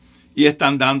médicos, y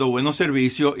están dando buenos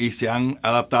servicios y se han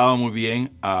adaptado muy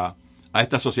bien a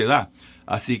esta sociedad.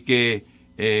 Así que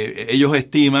ellos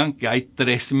estiman que hay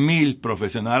 3,000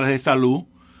 profesionales de salud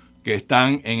que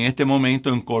están en este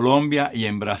momento en Colombia y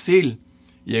en Brasil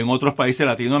y en otros países de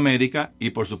Latinoamérica, y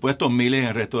por supuesto miles en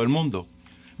el resto del mundo.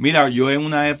 Mira, yo en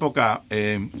una época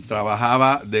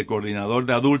trabajaba de coordinador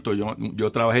de adultos.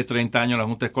 Yo trabajé 30 años en la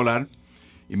Junta Escolar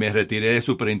y me retiré de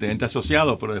superintendente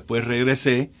asociado, pero después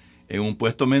regresé en un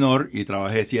puesto menor y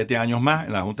trabajé 7 años más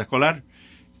en la Junta Escolar,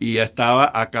 y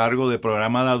estaba a cargo del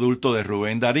programa de adultos de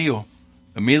Rubén Darío,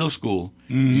 Middle School,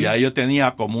 y ahí yo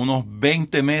tenía como unos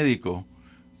 20 médicos.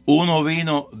 Uno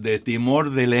vino de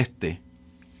Timor del Este,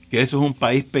 que eso es un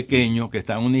país pequeño que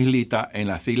está en una islita en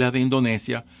las islas de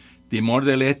Indonesia. Timor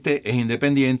del Este es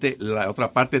independiente, la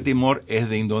otra parte de Timor es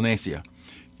de Indonesia.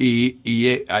 Y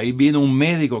ahí vino un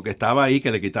médico que estaba ahí,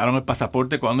 que le quitaron el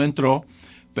pasaporte cuando entró,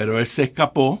 pero él se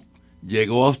escapó,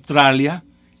 llegó a Australia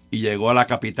y llegó a la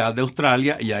capital de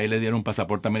Australia, y ahí le dieron un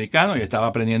pasaporte americano, y estaba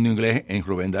aprendiendo inglés en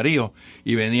Rubén Darío.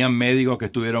 Y venían médicos que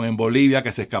estuvieron en Bolivia,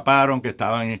 que se escaparon, que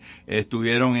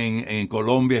estuvieron en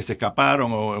Colombia y se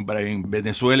escaparon, o en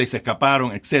Venezuela y se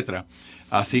escaparon, etcétera.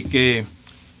 Así que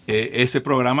ese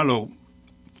programa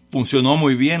funcionó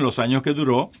muy bien los años que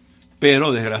duró,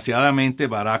 pero desgraciadamente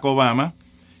Barack Obama,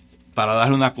 para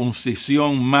darle una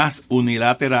concesión más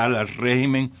unilateral al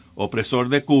régimen opresor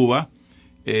de Cuba,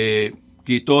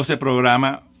 quitó ese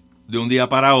programa de un día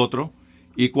para otro,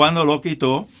 y cuando lo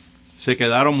quitó, se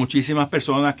quedaron muchísimas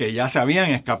personas que ya se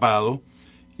habían escapado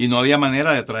y no había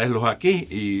manera de traerlos aquí.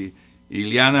 Y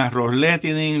Ileana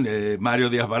Ros-Lehtinen,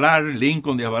 Mario Díaz-Balart,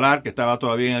 Lincoln Díaz-Balart, que estaba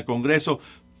todavía en el Congreso,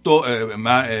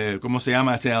 ¿cómo se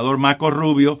llama? El senador Marco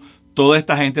Rubio, toda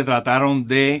esta gente trataron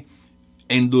de,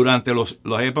 durante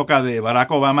las épocas de Barack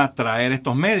Obama, traer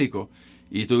estos médicos.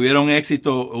 Y tuvieron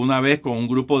éxito una vez con un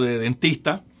grupo de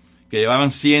dentistas que llevaban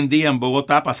 100 días en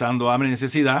Bogotá pasando hambre y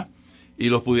necesidad, y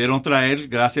los pudieron traer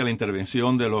gracias a la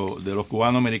intervención de los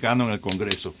cubanoamericanos en el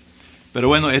Congreso. Pero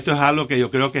bueno, esto es algo que yo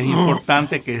creo que es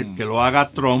importante que lo haga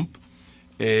Trump,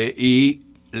 y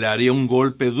le haría un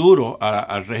golpe duro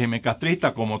al régimen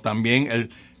castrista, como también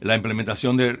la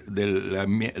implementación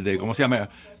de ¿cómo se llama?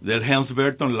 Del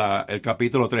Helms-Burton, el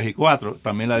capítulo 3 y 4,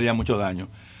 también le haría mucho daño.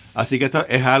 Así que esto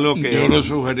es algo que... Yo le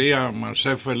sugería a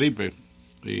Marcel Felipe,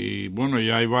 y bueno,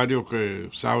 ya hay varios que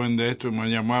saben de esto y me han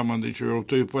llamado, me han dicho, yo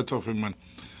estoy dispuesto a firmar.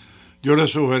 Yo le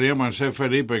sugería a Marcel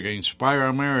Felipe que Inspire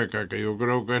America, que yo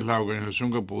creo que es la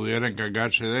organización que pudiera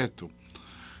encargarse de esto,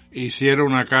 hiciera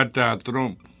una carta a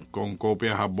Trump con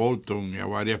copias a Bolton y a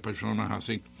varias personas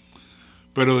así,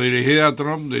 pero dirigida a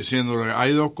Trump diciéndole,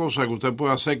 hay dos cosas que usted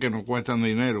puede hacer que no cuestan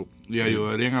dinero y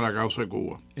ayudarían a la causa de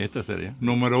Cuba. Esto sería.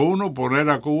 Número uno, poner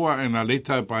a Cuba en la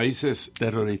lista de países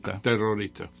terroristas.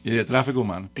 Y de tráfico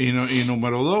humano. Y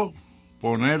número dos,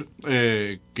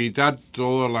 quitar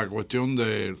toda la cuestión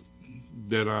de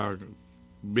los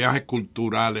viajes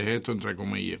culturales, esto entre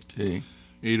comillas. Sí.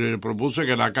 Y le propuse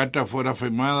que la carta fuera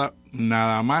firmada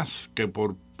nada más que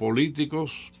por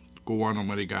políticos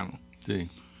cubanoamericanos. Sí.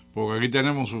 Porque aquí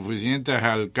tenemos suficientes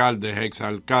alcaldes,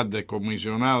 exalcaldes,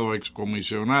 comisionados,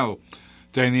 excomisionados,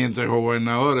 tenientes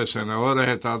gobernadores, senadores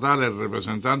estatales,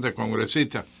 representantes,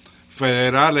 congresistas,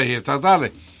 federales y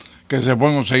estatales, que se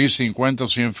pueden conseguir 50 o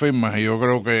 100 firmas, y yo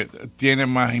creo que tiene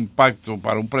más impacto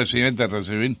para un presidente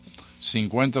recibir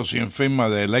 50 o 100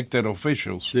 firmas de elected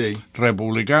officials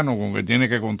republicanos, con que tiene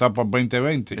que contar para el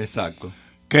 2020. Exacto.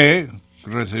 Que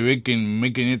recibir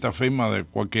 1.500 firmas de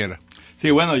cualquiera. Sí,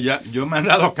 bueno, yo me han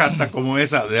dado cartas como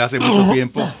esa de hace mucho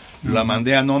tiempo. La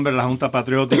mandé a nombre de la Junta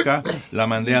Patriótica, la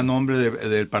mandé a nombre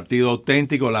del Partido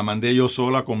Auténtico, la mandé yo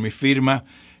sola con mi firma,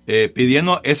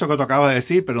 pidiendo eso que tú acabas de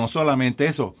decir, pero no solamente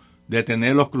eso,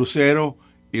 detener los cruceros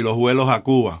y los vuelos a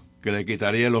Cuba, que le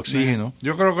quitaría el oxígeno.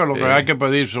 Yo creo que lo que hay que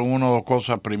pedir son una o dos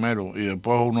cosas primero y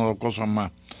después una o dos cosas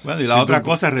más. Bueno, y la otra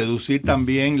cosa es reducir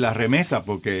también las remesas,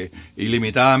 porque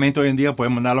ilimitadamente hoy en día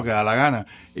pueden mandar lo que da la gana.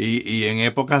 Y en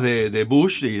épocas de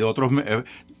Bush y de otros,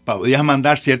 podías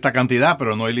mandar cierta cantidad,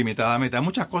 pero no ilimitadamente. Hay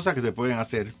muchas cosas que se pueden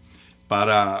hacer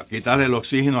para quitarle el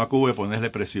oxígeno a Cuba y ponerle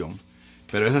presión.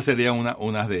 Pero esa sería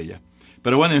una de ellas.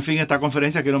 Pero bueno, en fin, esta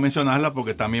conferencia quiero mencionarla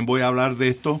porque también voy a hablar de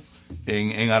esto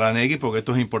en Aranegui, porque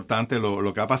esto es importante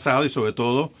lo que ha pasado, y sobre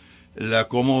todo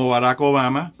cómo Barack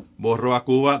Obama borró a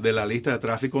Cuba de la lista de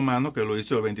tráfico humano, que lo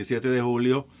hizo el 27 de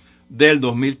julio del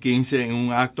 2015 en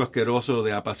un acto asqueroso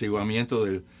de apaciguamiento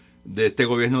de este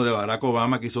gobierno de Barack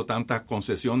Obama, que hizo tantas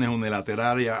concesiones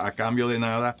unilaterales a cambio de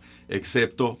nada,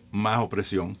 excepto más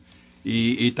opresión.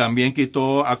 Y también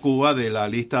quitó a Cuba de la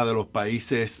lista de los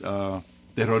países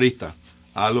terroristas,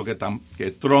 algo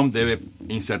que Trump debe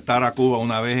insertar a Cuba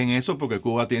una vez en eso, porque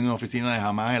Cuba tiene una oficina de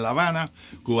Hamas en La Habana,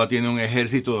 Cuba tiene un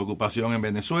ejército de ocupación en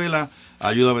Venezuela,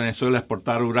 ayuda a Venezuela a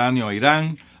exportar uranio a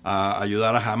Irán, a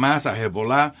ayudar a Hamas, a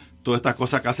Hezbollah, todas estas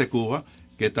cosas que hace Cuba,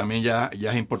 que también ya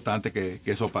es importante que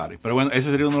eso pare. Pero bueno, ese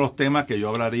sería uno de los temas que yo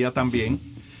hablaría también.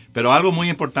 Pero algo muy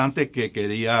importante que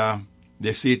quería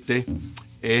decirte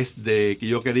es que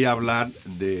yo quería hablar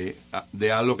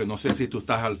de algo que no sé si tú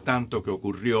estás al tanto, que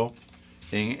ocurrió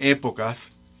en época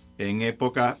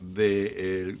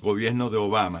del gobierno de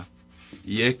Obama.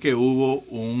 Y es que hubo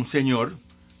un señor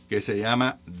que se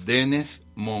llama Dennis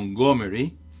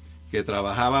Montgomery, que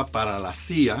trabajaba para la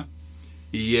CIA,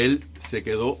 y él se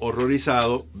quedó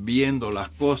horrorizado viendo las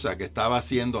cosas que estaba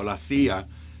haciendo la CIA,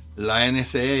 la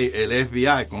NSA, el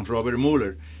FBI con Robert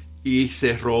Mueller, y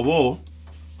se robó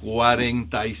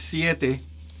 47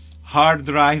 hard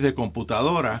drives de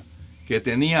computadora que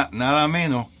tenía nada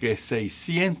menos que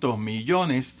 600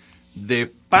 millones de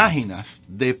páginas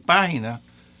de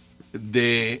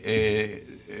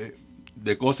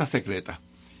cosas secretas.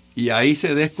 Y ahí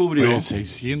se descubrió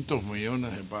 600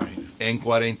 millones de páginas en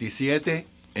 47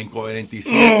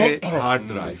 hard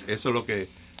drives. Eso es lo que...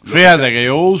 Fíjate que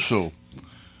yo uso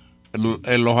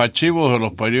en los archivos de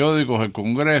los periódicos del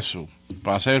Congreso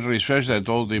para hacer research de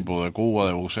todo tipo, de Cuba,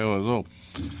 de buceo, de todo,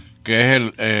 que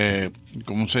es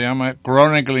 ¿cómo se llama?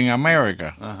 Chronicling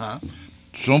America. Ajá.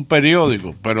 Son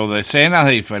periódicos, pero decenas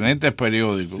de diferentes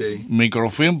periódicos, sí.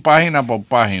 Microfilm página por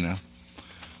página,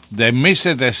 de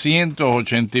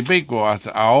 1780 y pico hasta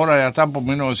ahora ya están por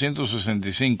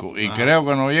 1965 y creo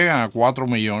que no llegan a 4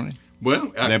 millones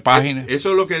de páginas.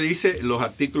 Eso es lo que dice los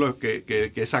artículos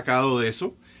que he sacado de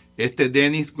eso.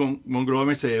 Dennis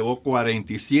Montgomery se llevó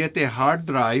 47 hard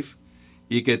drive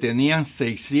y que tenían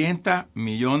 600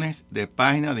 millones de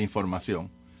páginas de información,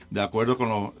 de acuerdo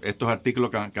con estos artículos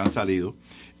que han salido.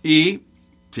 Y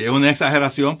si es una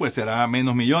exageración, pues será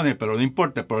menos millones, pero no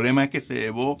importa. El problema es que se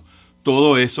llevó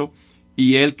todo eso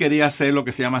y él quería hacer lo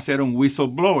que se llama ser un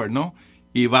whistleblower, ¿no?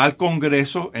 Y va al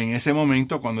Congreso en ese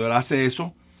momento cuando él hace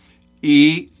eso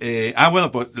y,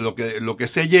 pues lo que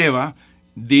se lleva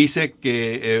dice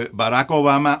que Barack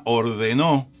Obama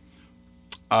ordenó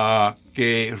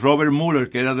que Robert Mueller,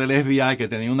 que era del FBI, que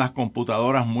tenía unas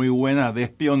computadoras muy buenas de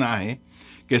espionaje,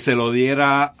 que se lo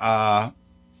diera a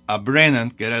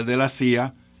Brennan, que era el de la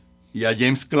CIA, y a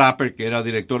James Clapper, que era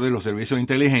director de los servicios de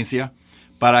inteligencia,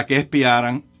 para que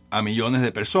espiaran a millones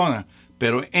de personas.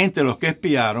 Pero entre los que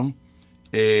espiaron,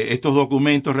 estos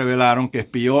documentos revelaron que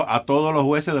espió a todos los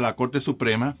jueces de la Corte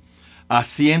Suprema, a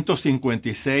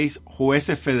 156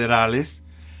 jueces federales,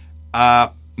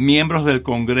 a miembros del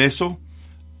Congreso,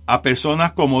 a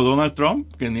personas como Donald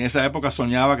Trump, que en esa época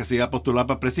soñaba que se iba a postular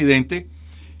para presidente,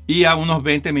 y a unos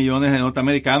 20 millones de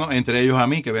norteamericanos, entre ellos a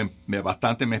mí, que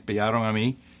bastante me espiaron a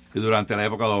mí durante la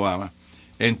época de Obama.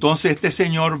 Entonces este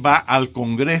señor va al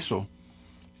Congreso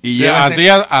y a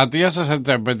ti se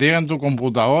te metían en tu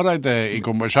computadora y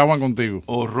conversaban contigo.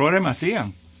 Horrores me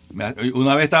hacían.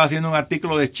 Una vez estaba haciendo un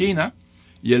artículo de China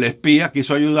y el espía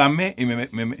quiso ayudarme y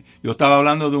yo estaba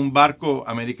hablando de un barco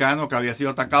americano que había sido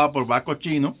atacado por barcos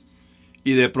chinos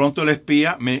y de pronto el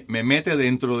espía me mete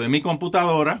dentro de mi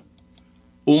computadora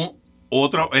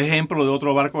otro ejemplo de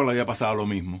otro barco que le había pasado lo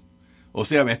mismo. O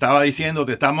sea, me estaba diciendo,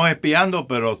 te estamos espiando,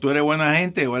 pero tú eres buena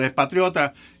gente o eres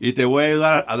patriota y te voy a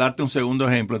ayudar a darte un segundo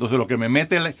ejemplo. Entonces, lo que me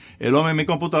mete el hombre en mi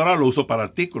computadora lo uso para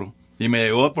artículos y me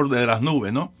llegó por de las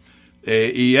nubes, ¿no?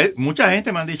 Mucha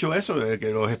gente me han dicho eso, de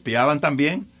que los espiaban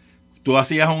también. Tú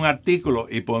hacías un artículo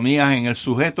y ponías en el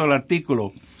sujeto del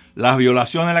artículo las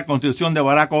violaciones de la Constitución de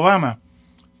Barack Obama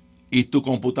y tu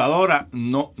computadora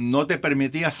no te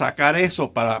permitía sacar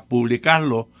eso para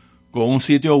publicarlo con un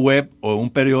sitio web o un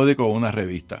periódico o una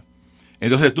revista.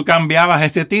 Entonces tú cambiabas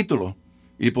ese título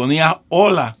y ponías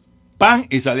hola, pan,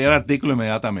 y salía el artículo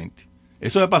inmediatamente.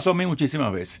 Eso me pasó a mí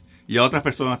muchísimas veces y a otras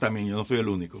personas también, yo no soy el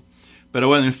único. Pero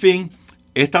bueno, en fin,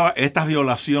 estas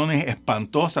violaciones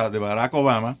espantosas de Barack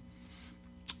Obama,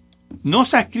 no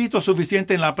se ha escrito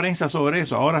suficiente en la prensa sobre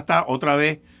eso. Ahora está otra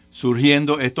vez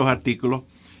surgiendo estos artículos,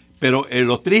 pero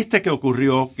lo triste que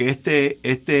ocurrió que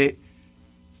este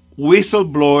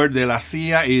whistleblower de la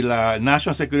CIA y la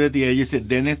National Security Agency,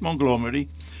 Dennis Montgomery,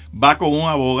 va con un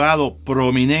abogado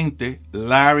prominente,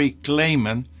 Larry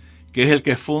Klayman, que es el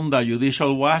que funda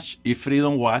Judicial Watch y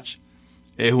Freedom Watch.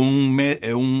 Es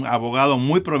un abogado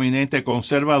muy prominente,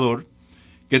 conservador,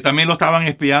 que también lo estaban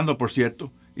espiando, por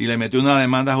cierto, y le metió una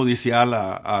demanda judicial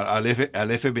al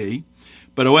FBI.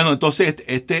 Pero bueno, entonces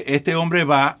este hombre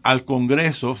va al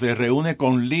Congreso, se reúne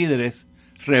con líderes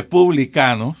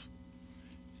republicanos,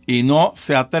 y no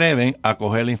se atreven a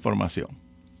coger la información.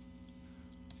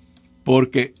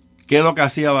 Porque, ¿qué es lo que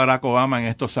hacía Barack Obama en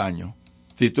estos años?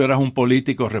 Si tú eras un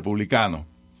político republicano.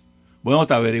 Bueno,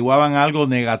 te averiguaban algo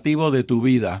negativo de tu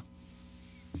vida.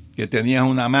 Que tenías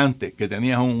un amante, que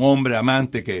tenías un hombre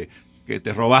amante, que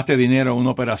te robaste dinero en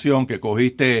una operación, que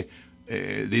cogiste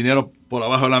dinero por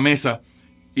abajo de la mesa.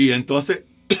 Y entonces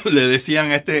le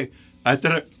decían a este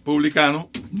republicano,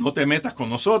 no te metas con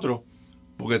nosotros,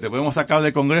 porque te podemos sacar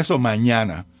del Congreso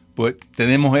mañana, pues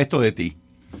tenemos esto de ti.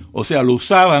 O sea, lo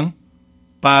usaban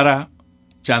para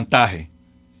chantaje,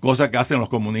 cosa que hacen los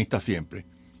comunistas siempre.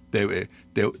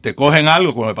 Te cogen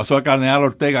algo, como le pasó al cardenal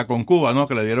Ortega con Cuba, ¿no?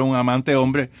 Que le dieron un amante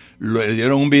hombre, le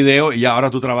dieron un video y ahora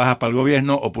tú trabajas para el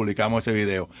gobierno o publicamos ese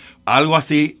video. Algo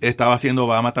así estaba haciendo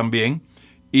Obama también,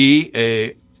 y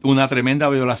una tremenda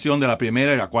violación de la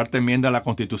primera y la cuarta enmienda de la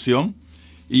Constitución,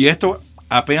 y esto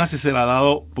apenas se le ha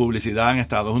dado publicidad en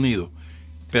Estados Unidos.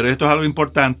 Pero esto es algo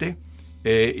importante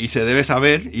y se debe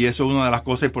saber, y eso es una de las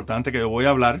cosas importantes que yo voy a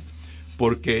hablar,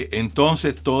 porque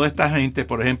entonces toda esta gente,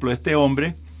 por ejemplo, este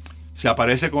hombre se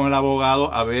aparece con el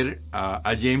abogado a ver a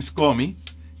James Comey,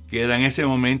 que era en ese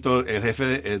momento el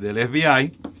jefe del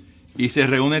FBI, y se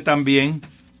reúne también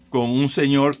con un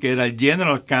señor que era el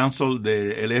General Counsel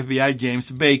del FBI,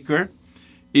 James Baker,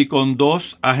 y con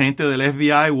dos agentes del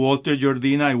FBI, Walter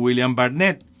Jordina y William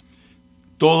Barnett.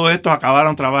 Todos estos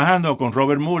acabaron trabajando con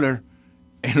Robert Mueller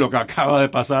en lo que acaba de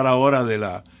pasar ahora de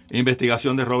la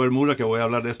investigación de Robert Mueller, que voy a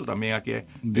hablar de eso también aquí.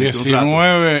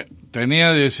 Mueller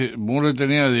tenía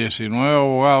 19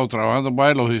 abogados trabajando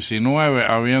para él, los 19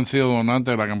 habían sido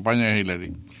donantes de la campaña de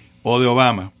Hillary. O de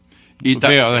Obama. De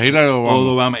Hillary o de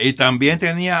Obama. Y también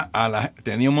tenía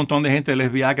un montón de gente del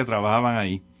FBI que trabajaban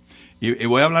ahí. Y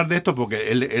voy a hablar de esto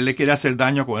porque él le quiere hacer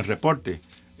daño con el reporte.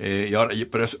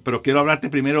 Pero quiero hablarte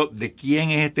primero de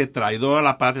quién es este traidor a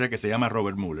la patria que se llama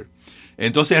Robert Mueller.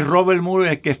 Entonces Robert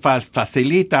Mueller es el que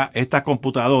facilita estas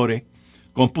computadoras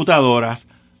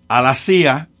a la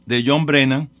CIA de John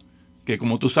Brennan, que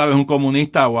como tú sabes es un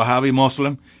comunista wahhabi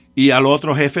muslim, y al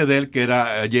otro jefe de él que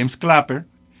era James Clapper,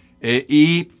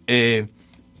 y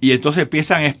entonces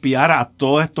empiezan a espiar a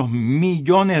todos estos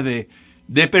millones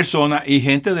de personas y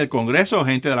gente del Congreso,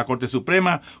 gente de la Corte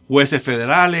Suprema, jueces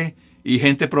federales y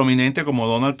gente prominente como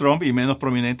Donald Trump y menos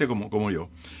prominente como yo.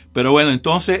 Pero bueno,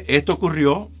 entonces esto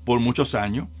ocurrió por muchos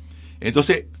años.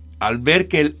 Entonces, al ver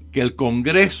que el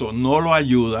Congreso no lo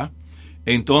ayuda,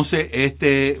 entonces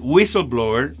este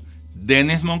whistleblower,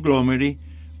 Dennis Montgomery,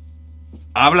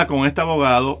 habla con este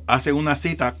abogado, hace una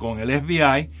cita con el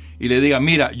FBI y le diga,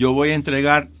 mira, yo voy a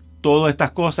entregar todas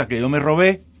estas cosas que yo me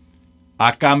robé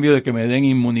a cambio de que me den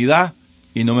inmunidad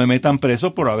y no me metan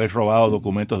preso por haber robado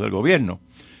documentos del gobierno.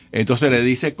 Entonces le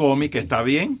dice Comey que está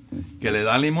bien, que le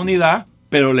dan la inmunidad,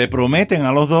 pero le prometen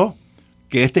a los dos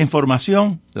que esta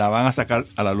información la van a sacar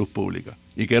a la luz pública.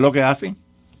 ¿Y qué es lo que hacen?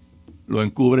 Lo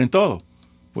encubren todo.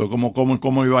 Pues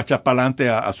como iba a echar para adelante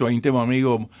a su íntimo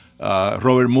amigo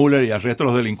Robert Mueller y al resto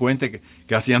de los delincuentes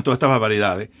que hacían todas estas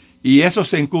barbaridades. Y eso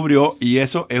se encubrió y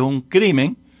eso es un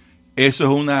crimen, eso es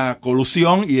una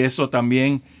colusión y eso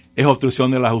también es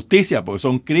obstrucción de la justicia, porque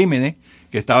son crímenes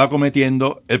que estaba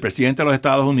cometiendo el presidente de los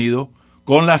Estados Unidos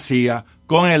con la CIA,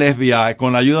 con el FBI,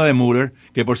 con la ayuda de Mueller,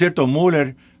 que por cierto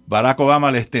Mueller, Barack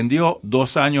Obama le extendió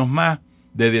 2 años más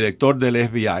de director del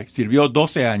FBI, sirvió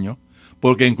 12 años,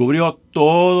 porque encubrió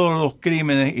todos los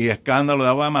crímenes y escándalos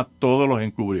de Obama, todos los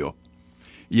encubrió.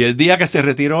 Y el día que se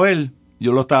retiró él,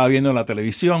 yo lo estaba viendo en la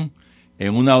televisión,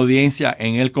 en una audiencia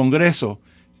en el Congreso,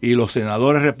 y los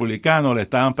senadores republicanos le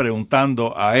estaban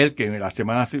preguntando a él, que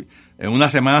en una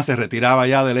semana se retiraba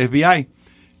ya del FBI,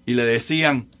 y le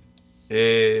decían,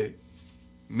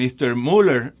 Mr.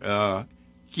 Mueller,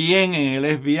 ¿quién en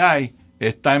el FBI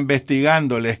está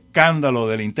investigando el escándalo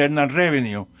del Internal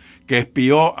Revenue que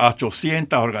espió a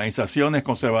 800 organizaciones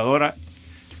conservadoras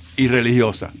y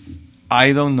religiosas?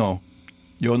 I don't know.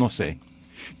 Yo no sé.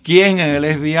 ¿Quién en el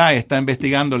FBI está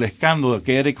investigando el escándalo de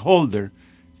que Eric Holder,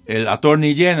 el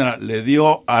Attorney General, le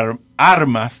dio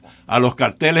armas a los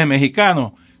carteles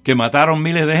mexicanos que mataron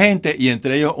miles de gente y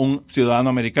entre ellos un ciudadano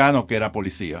americano que era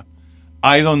policía?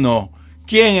 I don't know.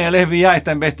 ¿Quién en el FBI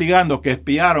está investigando que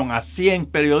espiaron a 100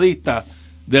 periodistas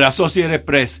de la Associated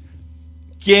Press?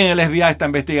 ¿Quién en el FBI está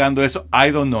investigando eso?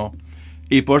 I don't know.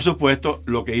 Y por supuesto,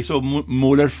 lo que hizo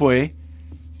Mueller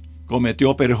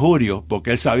cometió perjurio,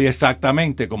 porque él sabía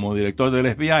exactamente, como director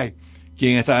del FBI,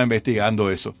 quién estaba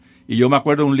investigando eso. Y yo me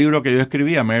acuerdo de un libro que yo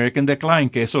escribí, American Decline,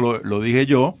 que eso lo dije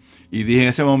yo, y dije en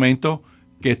ese momento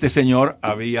que este señor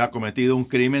había cometido un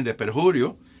crimen de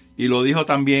perjurio, y lo dijo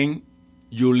también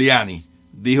Giuliani.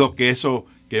 Dijo que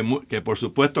que por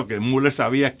supuesto que Mueller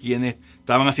sabía quiénes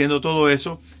estaban haciendo todo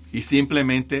eso, y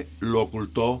simplemente lo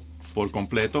ocultó por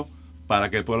completo para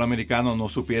que el pueblo americano no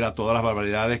supiera todas las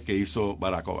barbaridades que hizo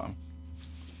Barack Obama.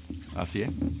 Así es.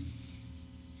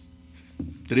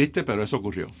 Triste, pero eso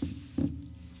ocurrió.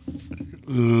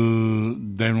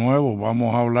 De nuevo,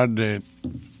 vamos a hablar de...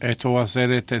 ¿Esto va a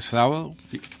ser este sábado?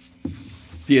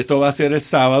 Sí, esto va a ser el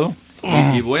sábado.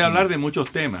 Y voy a hablar de muchos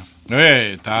temas.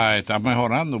 Está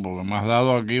mejorando, porque me has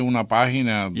dado aquí una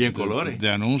página y en colores. De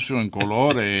anuncios en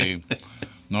colores.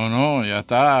 No, ya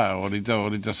está.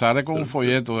 Ahorita sale con un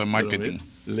folleto de marketing.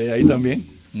 Lee ahí también.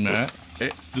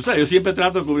 Tú sabes, yo siempre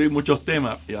trato de cubrir muchos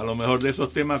temas, y a lo mejor de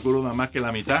esos temas cubro nada más que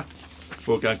la mitad,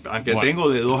 porque aunque tengo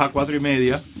de 2 a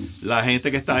 4:30, la gente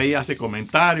que está ahí hace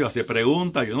comentarios, hace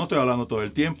preguntas. Yo no estoy hablando todo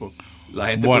el tiempo. La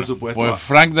gente, por supuesto... Pues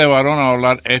Frank de Varona va a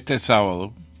hablar este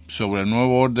sábado sobre el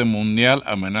nuevo orden mundial,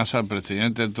 amenaza al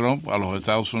presidente Trump a los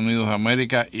Estados Unidos de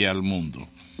América y al mundo.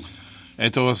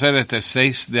 Esto va a ser este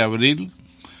 6 de abril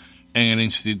en el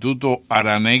Instituto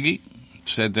Aranegui,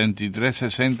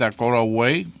 7360 Coral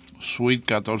Way, Suite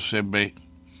 14B.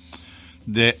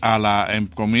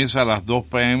 Comienza a las 2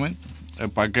 p.m. El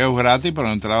parqueo es gratis, pero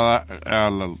la entrada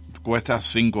cuesta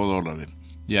 $5.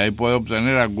 Y ahí puede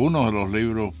obtener algunos de los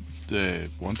libros.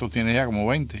 ¿Cuántos tiene ya? ¿Como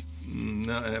 20?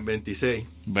 26.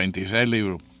 26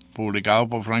 libros publicados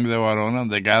por Frank de Varona.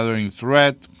 The Gathering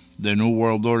Threat, The New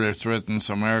World Order Threatens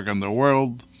America and the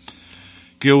World.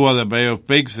 Cuba, the Bay of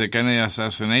Pigs, the Kennedy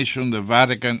assassination, the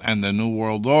Vatican and the New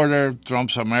World Order,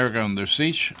 Trump's America under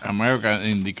siege, America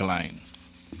in decline.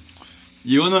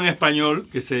 Y uno en español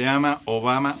que se llama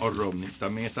Obama o Romney.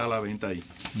 También está a la venta ahí.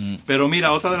 Pero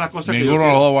mira, otra de las cosas Ninguno que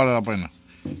de los dos vale la pena.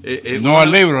 No,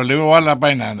 el libro vale la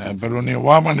pena, pero ni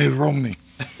Obama ni Romney.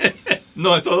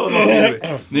 No, estos dos no sirven.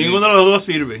 Ninguno de los dos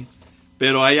sirve.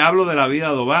 Pero ahí hablo de la vida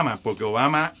de Obama, porque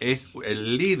Obama es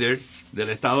el líder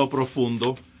del Estado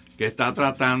profundo que está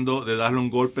tratando de darle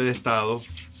un golpe de Estado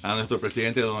a nuestro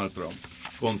presidente Donald Trump,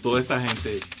 con toda esta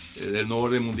gente del nuevo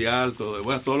orden mundial,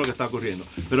 todo lo que está ocurriendo.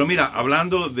 Pero mira,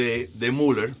 hablando de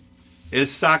Mueller, él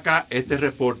saca este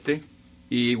reporte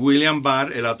y William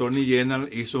Barr, el Attorney General,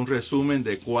 hizo un resumen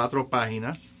de 4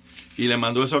 páginas y le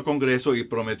mandó eso al Congreso y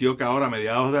prometió que ahora a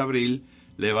mediados de abril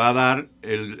le va a dar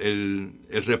el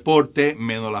reporte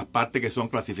menos las partes que son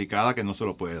clasificadas, que no se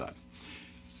lo puede dar.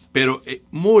 Pero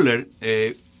Mueller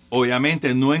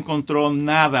obviamente no encontró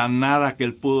nada que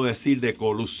él pudo decir de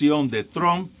colusión de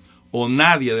Trump o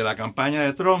nadie de la campaña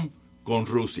de Trump con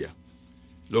Rusia.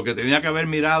 Lo que tenía que haber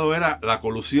mirado era la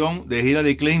colusión de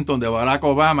Hillary Clinton, de Barack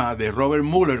Obama, de Robert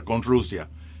Mueller con Rusia,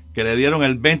 que le dieron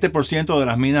el 20% de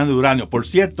las minas de uranio. Por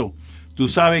cierto, ¿tú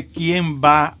sabes quién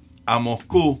va a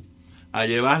Moscú a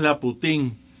llevarle a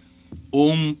Putin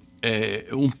un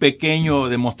pequeño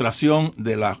demostración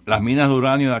de las minas de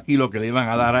uranio de aquí, lo que le iban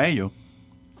a dar a ellos?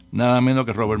 Nada menos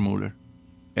que Robert Mueller,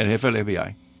 el jefe del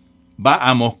FBI. Va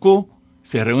a Moscú,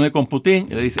 se reúne con Putin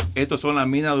y le dice, estas son las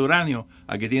minas de uranio,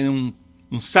 aquí tienen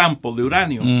un sample de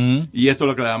uranio, y esto es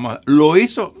lo que le damos a dar. Lo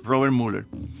hizo Robert Mueller.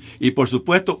 Y por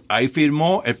supuesto, ahí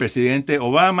firmó el presidente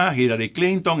Obama, Hillary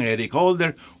Clinton, Eric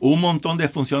Holder, un montón de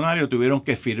funcionarios tuvieron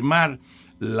que firmar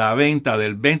la venta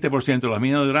del 20% de las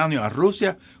minas de uranio a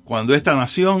Rusia, cuando esta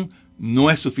nación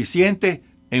no es suficiente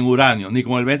en uranio, ni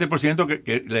con el 20%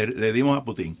 que le dimos a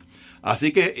Putin.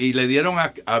 Así que, y le dieron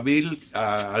al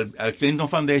Clinton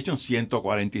Foundation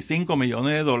 $145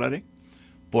 millones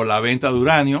por la venta de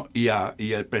uranio, y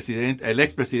el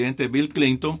expresidente Bill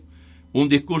Clinton, un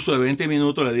discurso de 20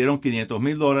 minutos, le dieron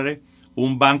 $500,000,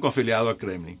 un banco afiliado al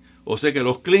Kremlin. O sea que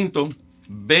los Clinton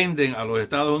venden a los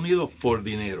Estados Unidos por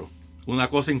dinero. Una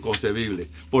cosa inconcebible.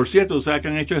 Por cierto, ¿tú sabes que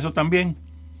han hecho eso también?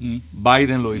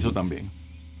 Biden lo hizo también.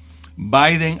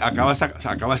 Biden acaba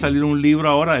de salir un libro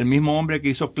ahora del mismo hombre que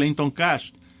hizo Clinton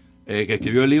Cash, que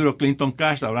escribió el libro Clinton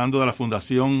Cash, hablando de la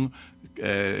fundación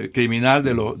criminal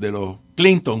de los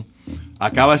Clinton.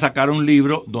 Acaba de sacar un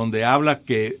libro donde habla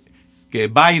que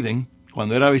Biden,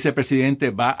 cuando era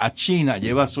vicepresidente, va a China,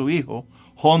 lleva a su hijo,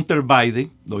 Hunter Biden,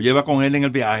 lo lleva con él en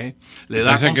el viaje.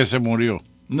 Dice que se murió.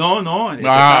 No.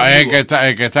 El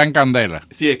que está en candela.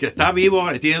 Sí, el que está vivo.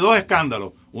 Tiene 2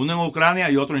 escándalos, uno en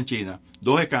Ucrania y otro en China.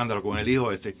 2 escándalos con el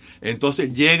hijo ese.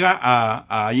 Entonces llega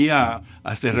allí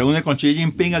se reúne con Xi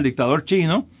Jinping, el dictador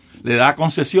chino, le da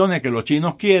concesiones que los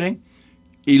chinos quieren,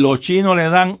 y los chinos le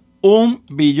dan $1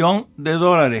 billón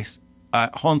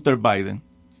a Hunter Biden,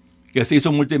 que se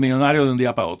hizo multimillonario de un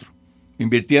día para otro.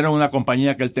 Invirtieron en una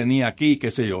compañía que él tenía aquí,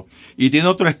 qué sé yo. Y tiene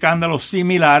otro escándalo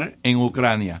similar en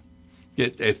Ucrania,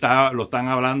 que lo están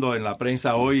hablando en la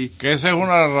prensa hoy. Que esa es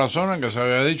una de las razones que se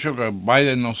había dicho que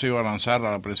Biden no se iba a lanzar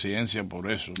a la presidencia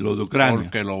por eso. Lo de Ucrania.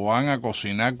 Porque lo van a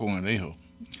cocinar con el hijo.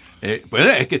 Pues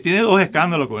es que tiene 2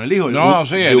 escándalos con el hijo.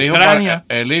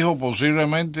 El hijo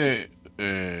posiblemente,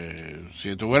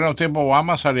 si tuviera un tiempo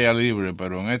Obama salía libre,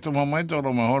 pero en estos momentos a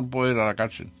lo mejor puede ir a la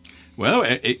cárcel. Bueno,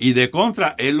 y de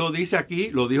contra, él lo dice aquí,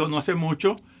 lo dijo no hace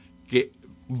mucho, que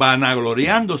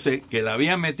vanagloriándose que le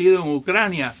habían metido en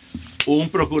Ucrania un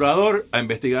procurador a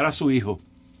investigar a su hijo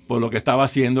por lo que estaba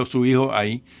haciendo su hijo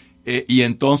ahí, y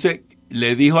entonces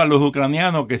le dijo a los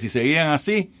ucranianos que si seguían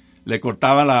así le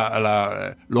cortaban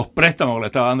los préstamos que le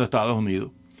estaba dando Estados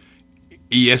Unidos.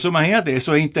 Y eso, imagínate,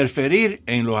 eso es interferir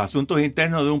en los asuntos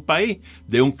internos de un país,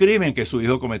 de un crimen que su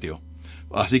hijo cometió.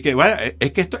 Así que bueno,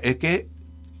 es que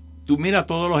tú miras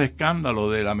todos los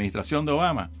escándalos de la administración de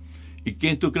Obama. ¿Y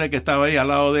quién tú crees que estaba ahí al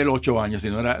lado de él 8 años? Si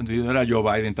no era Joe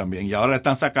Biden también. Y ahora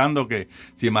están sacando que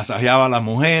si masajeaba a las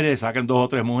mujeres, sacan 2 o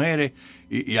 3 mujeres.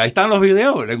 Y ahí están los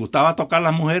videos. Le gustaba tocar a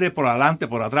las mujeres por adelante,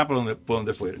 por atrás, por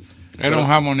donde fuera. Era un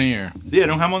jamonero. Sí,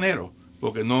 era un jamonero.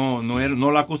 Porque no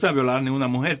la acusa de violar a ninguna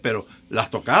mujer, pero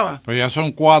las tocaba. Pues ya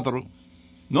son 4.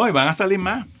 No, y van a salir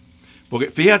más.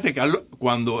 Porque fíjate que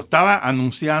cuando estaba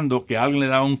anunciando que alguien le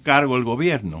daba un cargo al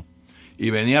gobierno, y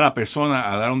venía la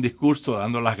persona a dar un discurso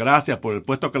dando las gracias por el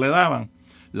puesto que le daban,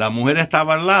 la mujer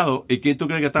estaba al lado, ¿y quién tú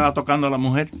crees que estaba tocando a la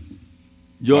mujer?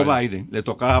 Joe Biden. Le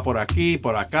tocaba por aquí,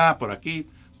 por acá, por aquí,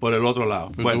 por el otro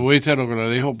lado. Pero ¿tuviste lo que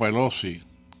le dijo Pelosi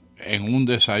en un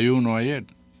desayuno ayer?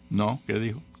 No, ¿qué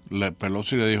dijo?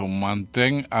 Pelosi le dijo,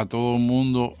 mantén a todo el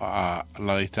mundo a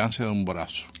la distancia de un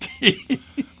brazo.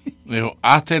 Dijo,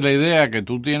 hazte la idea que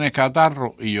tú tienes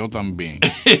catarro y yo también.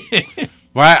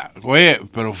 Vaya, oye,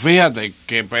 pero fíjate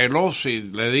que Pelosi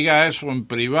le diga eso en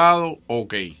privado,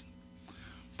 ok.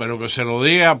 Pero que se lo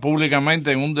diga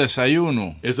públicamente en un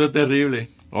desayuno. Eso es terrible.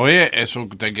 Oye, eso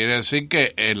te quiere decir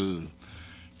que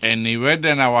el nivel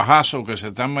de navajazo que se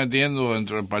están metiendo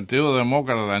dentro del Partido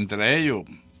Demócrata entre ellos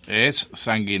es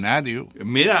sanguinario.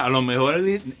 Mira, a lo mejor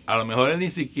él ni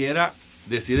siquiera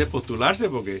decide postularse,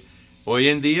 porque hoy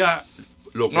en día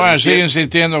él sigue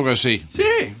insistiendo que sí. Sí,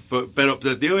 pero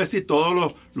te digo que sí,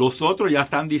 todos los otros ya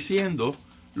están diciendo,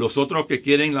 los otros que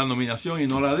quieren la nominación y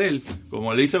no la de él,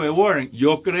 como Elizabeth Warren.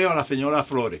 Yo creo a la señora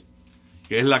Flores,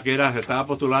 que es la que se estaba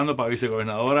postulando para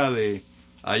vicegobernadora de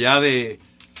allá de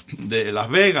Las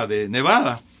Vegas, de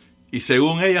Nevada, y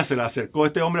según ella se le acercó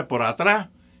este hombre por atrás,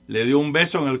 le dio un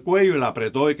beso en el cuello y la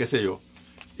apretó y qué sé yo.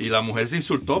 Y la mujer se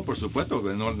insultó, por supuesto,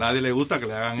 porque nadie le gusta que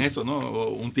le hagan eso, ¿no?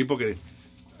 O un tipo que,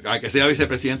 al que sea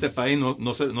vicepresidente del país,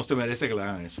 no se merece que le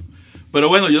hagan eso. Pero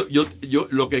bueno, yo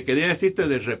lo que quería decirte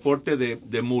del reporte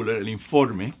de Mueller, el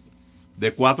informe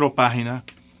de 4 páginas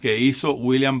que hizo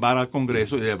William Barr al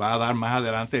Congreso, y le va a dar más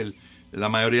adelante la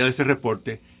mayoría de ese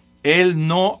reporte, él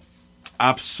no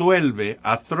absuelve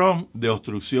a Trump de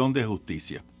obstrucción de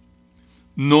justicia.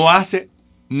 No hace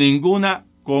ninguna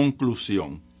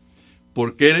conclusión,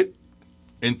 porque él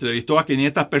entrevistó a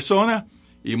 500 personas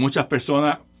y muchas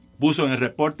personas puso en el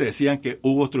reporte, decían que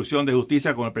hubo obstrucción de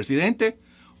justicia con el presidente,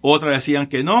 otras decían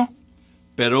que no,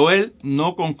 pero él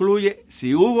no concluye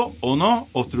si hubo o no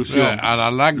obstrucción. A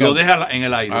la larga, lo deja en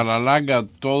el aire. A la larga,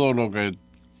 todo lo que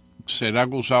será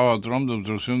acusado a Trump de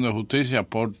obstrucción de justicia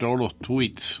por todos los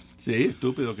tweets. Sí,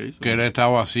 estúpido que hizo. Que él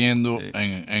estaba haciendo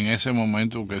en ese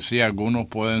momento, que sí, algunos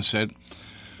pueden ser.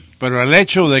 Pero el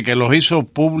hecho de que los hizo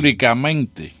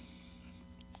públicamente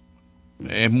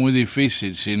es muy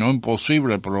difícil, si no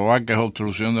imposible, probar que es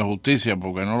obstrucción de justicia,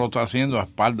 porque no lo está haciendo a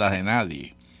espaldas de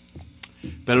nadie.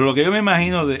 Pero lo que yo me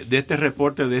imagino de este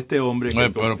reporte de este hombre...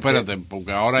 Pero espérate,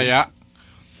 porque ahora ya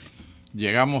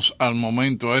llegamos al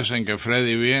momento ese en que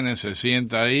Freddy viene, se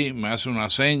sienta ahí, me hace una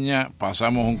seña,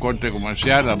 pasamos un corte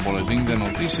comercial al boletín de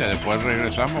noticias, después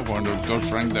regresamos con el doctor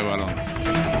Frank de Varona.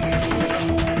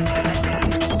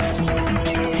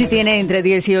 Si tiene entre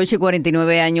 18 y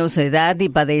 49 años de edad y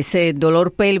padece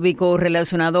dolor pélvico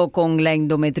relacionado con la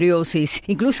endometriosis,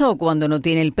 incluso cuando no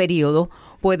tiene el periodo,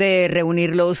 puede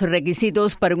reunir los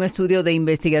requisitos para un estudio de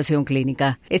investigación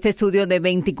clínica. Este estudio de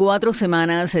 24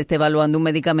 semanas está evaluando un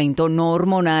medicamento no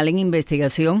hormonal en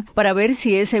investigación para ver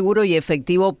si es seguro y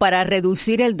efectivo para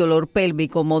reducir el dolor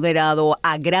pélvico moderado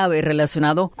a grave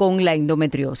relacionado con la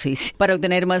endometriosis. Para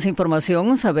obtener más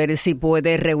información, saber si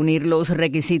puede reunir los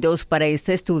requisitos para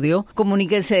este estudio,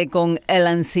 comuníquese con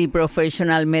LNC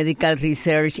Professional Medical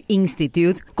Research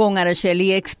Institute con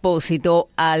Araceli Expósito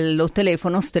a los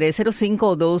teléfonos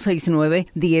 305-269-1616.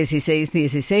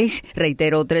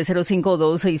 Reitero,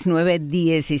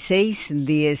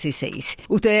 305-269-1616.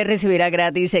 Usted recibirá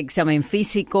gratis examen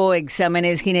físico,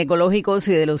 exámenes ginecológicos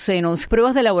y de los senos,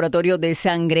 pruebas de laboratorio de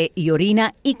sangre y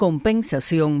orina y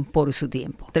compensación por su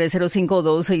tiempo.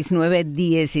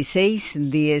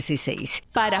 305-269-1616.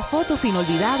 Para fotos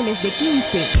inolvidables de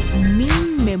 15,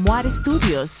 Memoir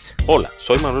Studios. Hola,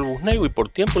 soy Manuel Busnego y por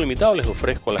tiempo limitado les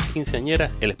ofrezco a las quinceañeras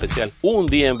el especial Un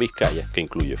Día en Vizcaya, que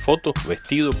incluye fotos,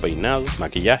 vestido, peinado,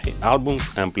 maquillaje, álbum,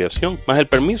 ampliación, más el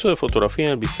permiso de fotografía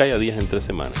en el Vizcaya días en 3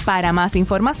 semanas. Para más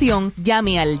información,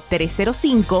 llame al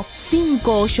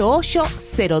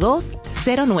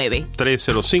 305-588-0209.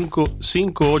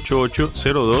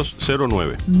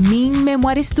 305-588-0209. Min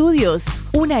Memoir Studios,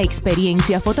 una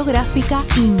experiencia fotográfica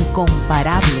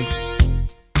incomparable.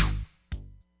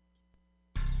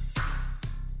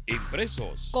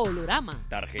 Impresos. Colorama.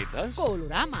 Tarjetas.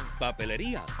 Colorama.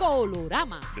 Papelería.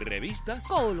 Colorama. Revistas.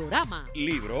 Colorama.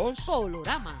 Libros.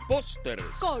 Colorama. Pósters.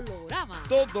 Colorama.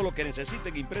 Todo lo que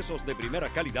necesiten impresos de primera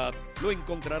calidad lo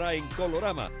encontrará en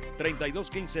Colorama,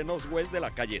 3215 Northwest de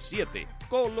la calle 7.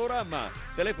 Colorama.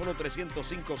 Teléfono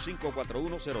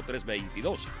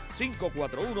 305-541-0322.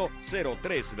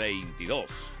 541-0322.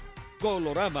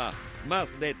 Colorama,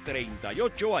 más de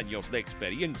 38 años de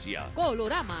experiencia.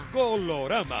 Colorama.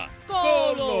 Colorama.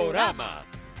 Colorama.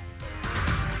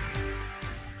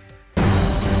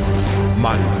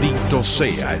 Maldito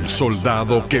sea el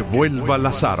soldado que vuelva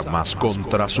las armas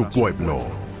contra su pueblo.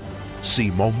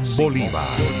 Simón Bolívar.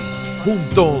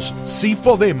 Juntos sí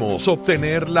podemos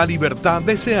obtener la libertad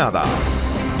deseada.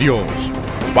 Dios,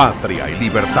 patria y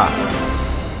libertad.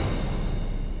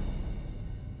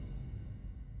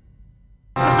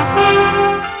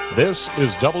 This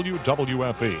is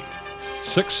WWFE,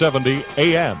 670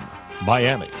 AM,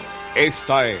 Miami.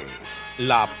 Esta es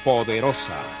La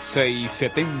Poderosa,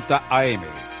 670 AM,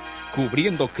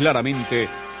 cubriendo claramente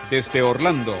desde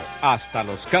Orlando hasta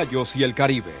Los Cayos y el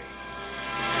Caribe.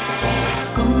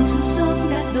 Con sus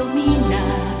ondas domina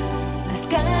las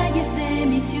calles de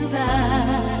mi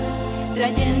ciudad,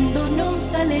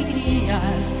 trayéndonos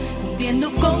alegrías,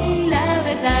 cumpliendo con la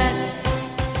verdad.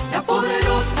 La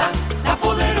Poderosa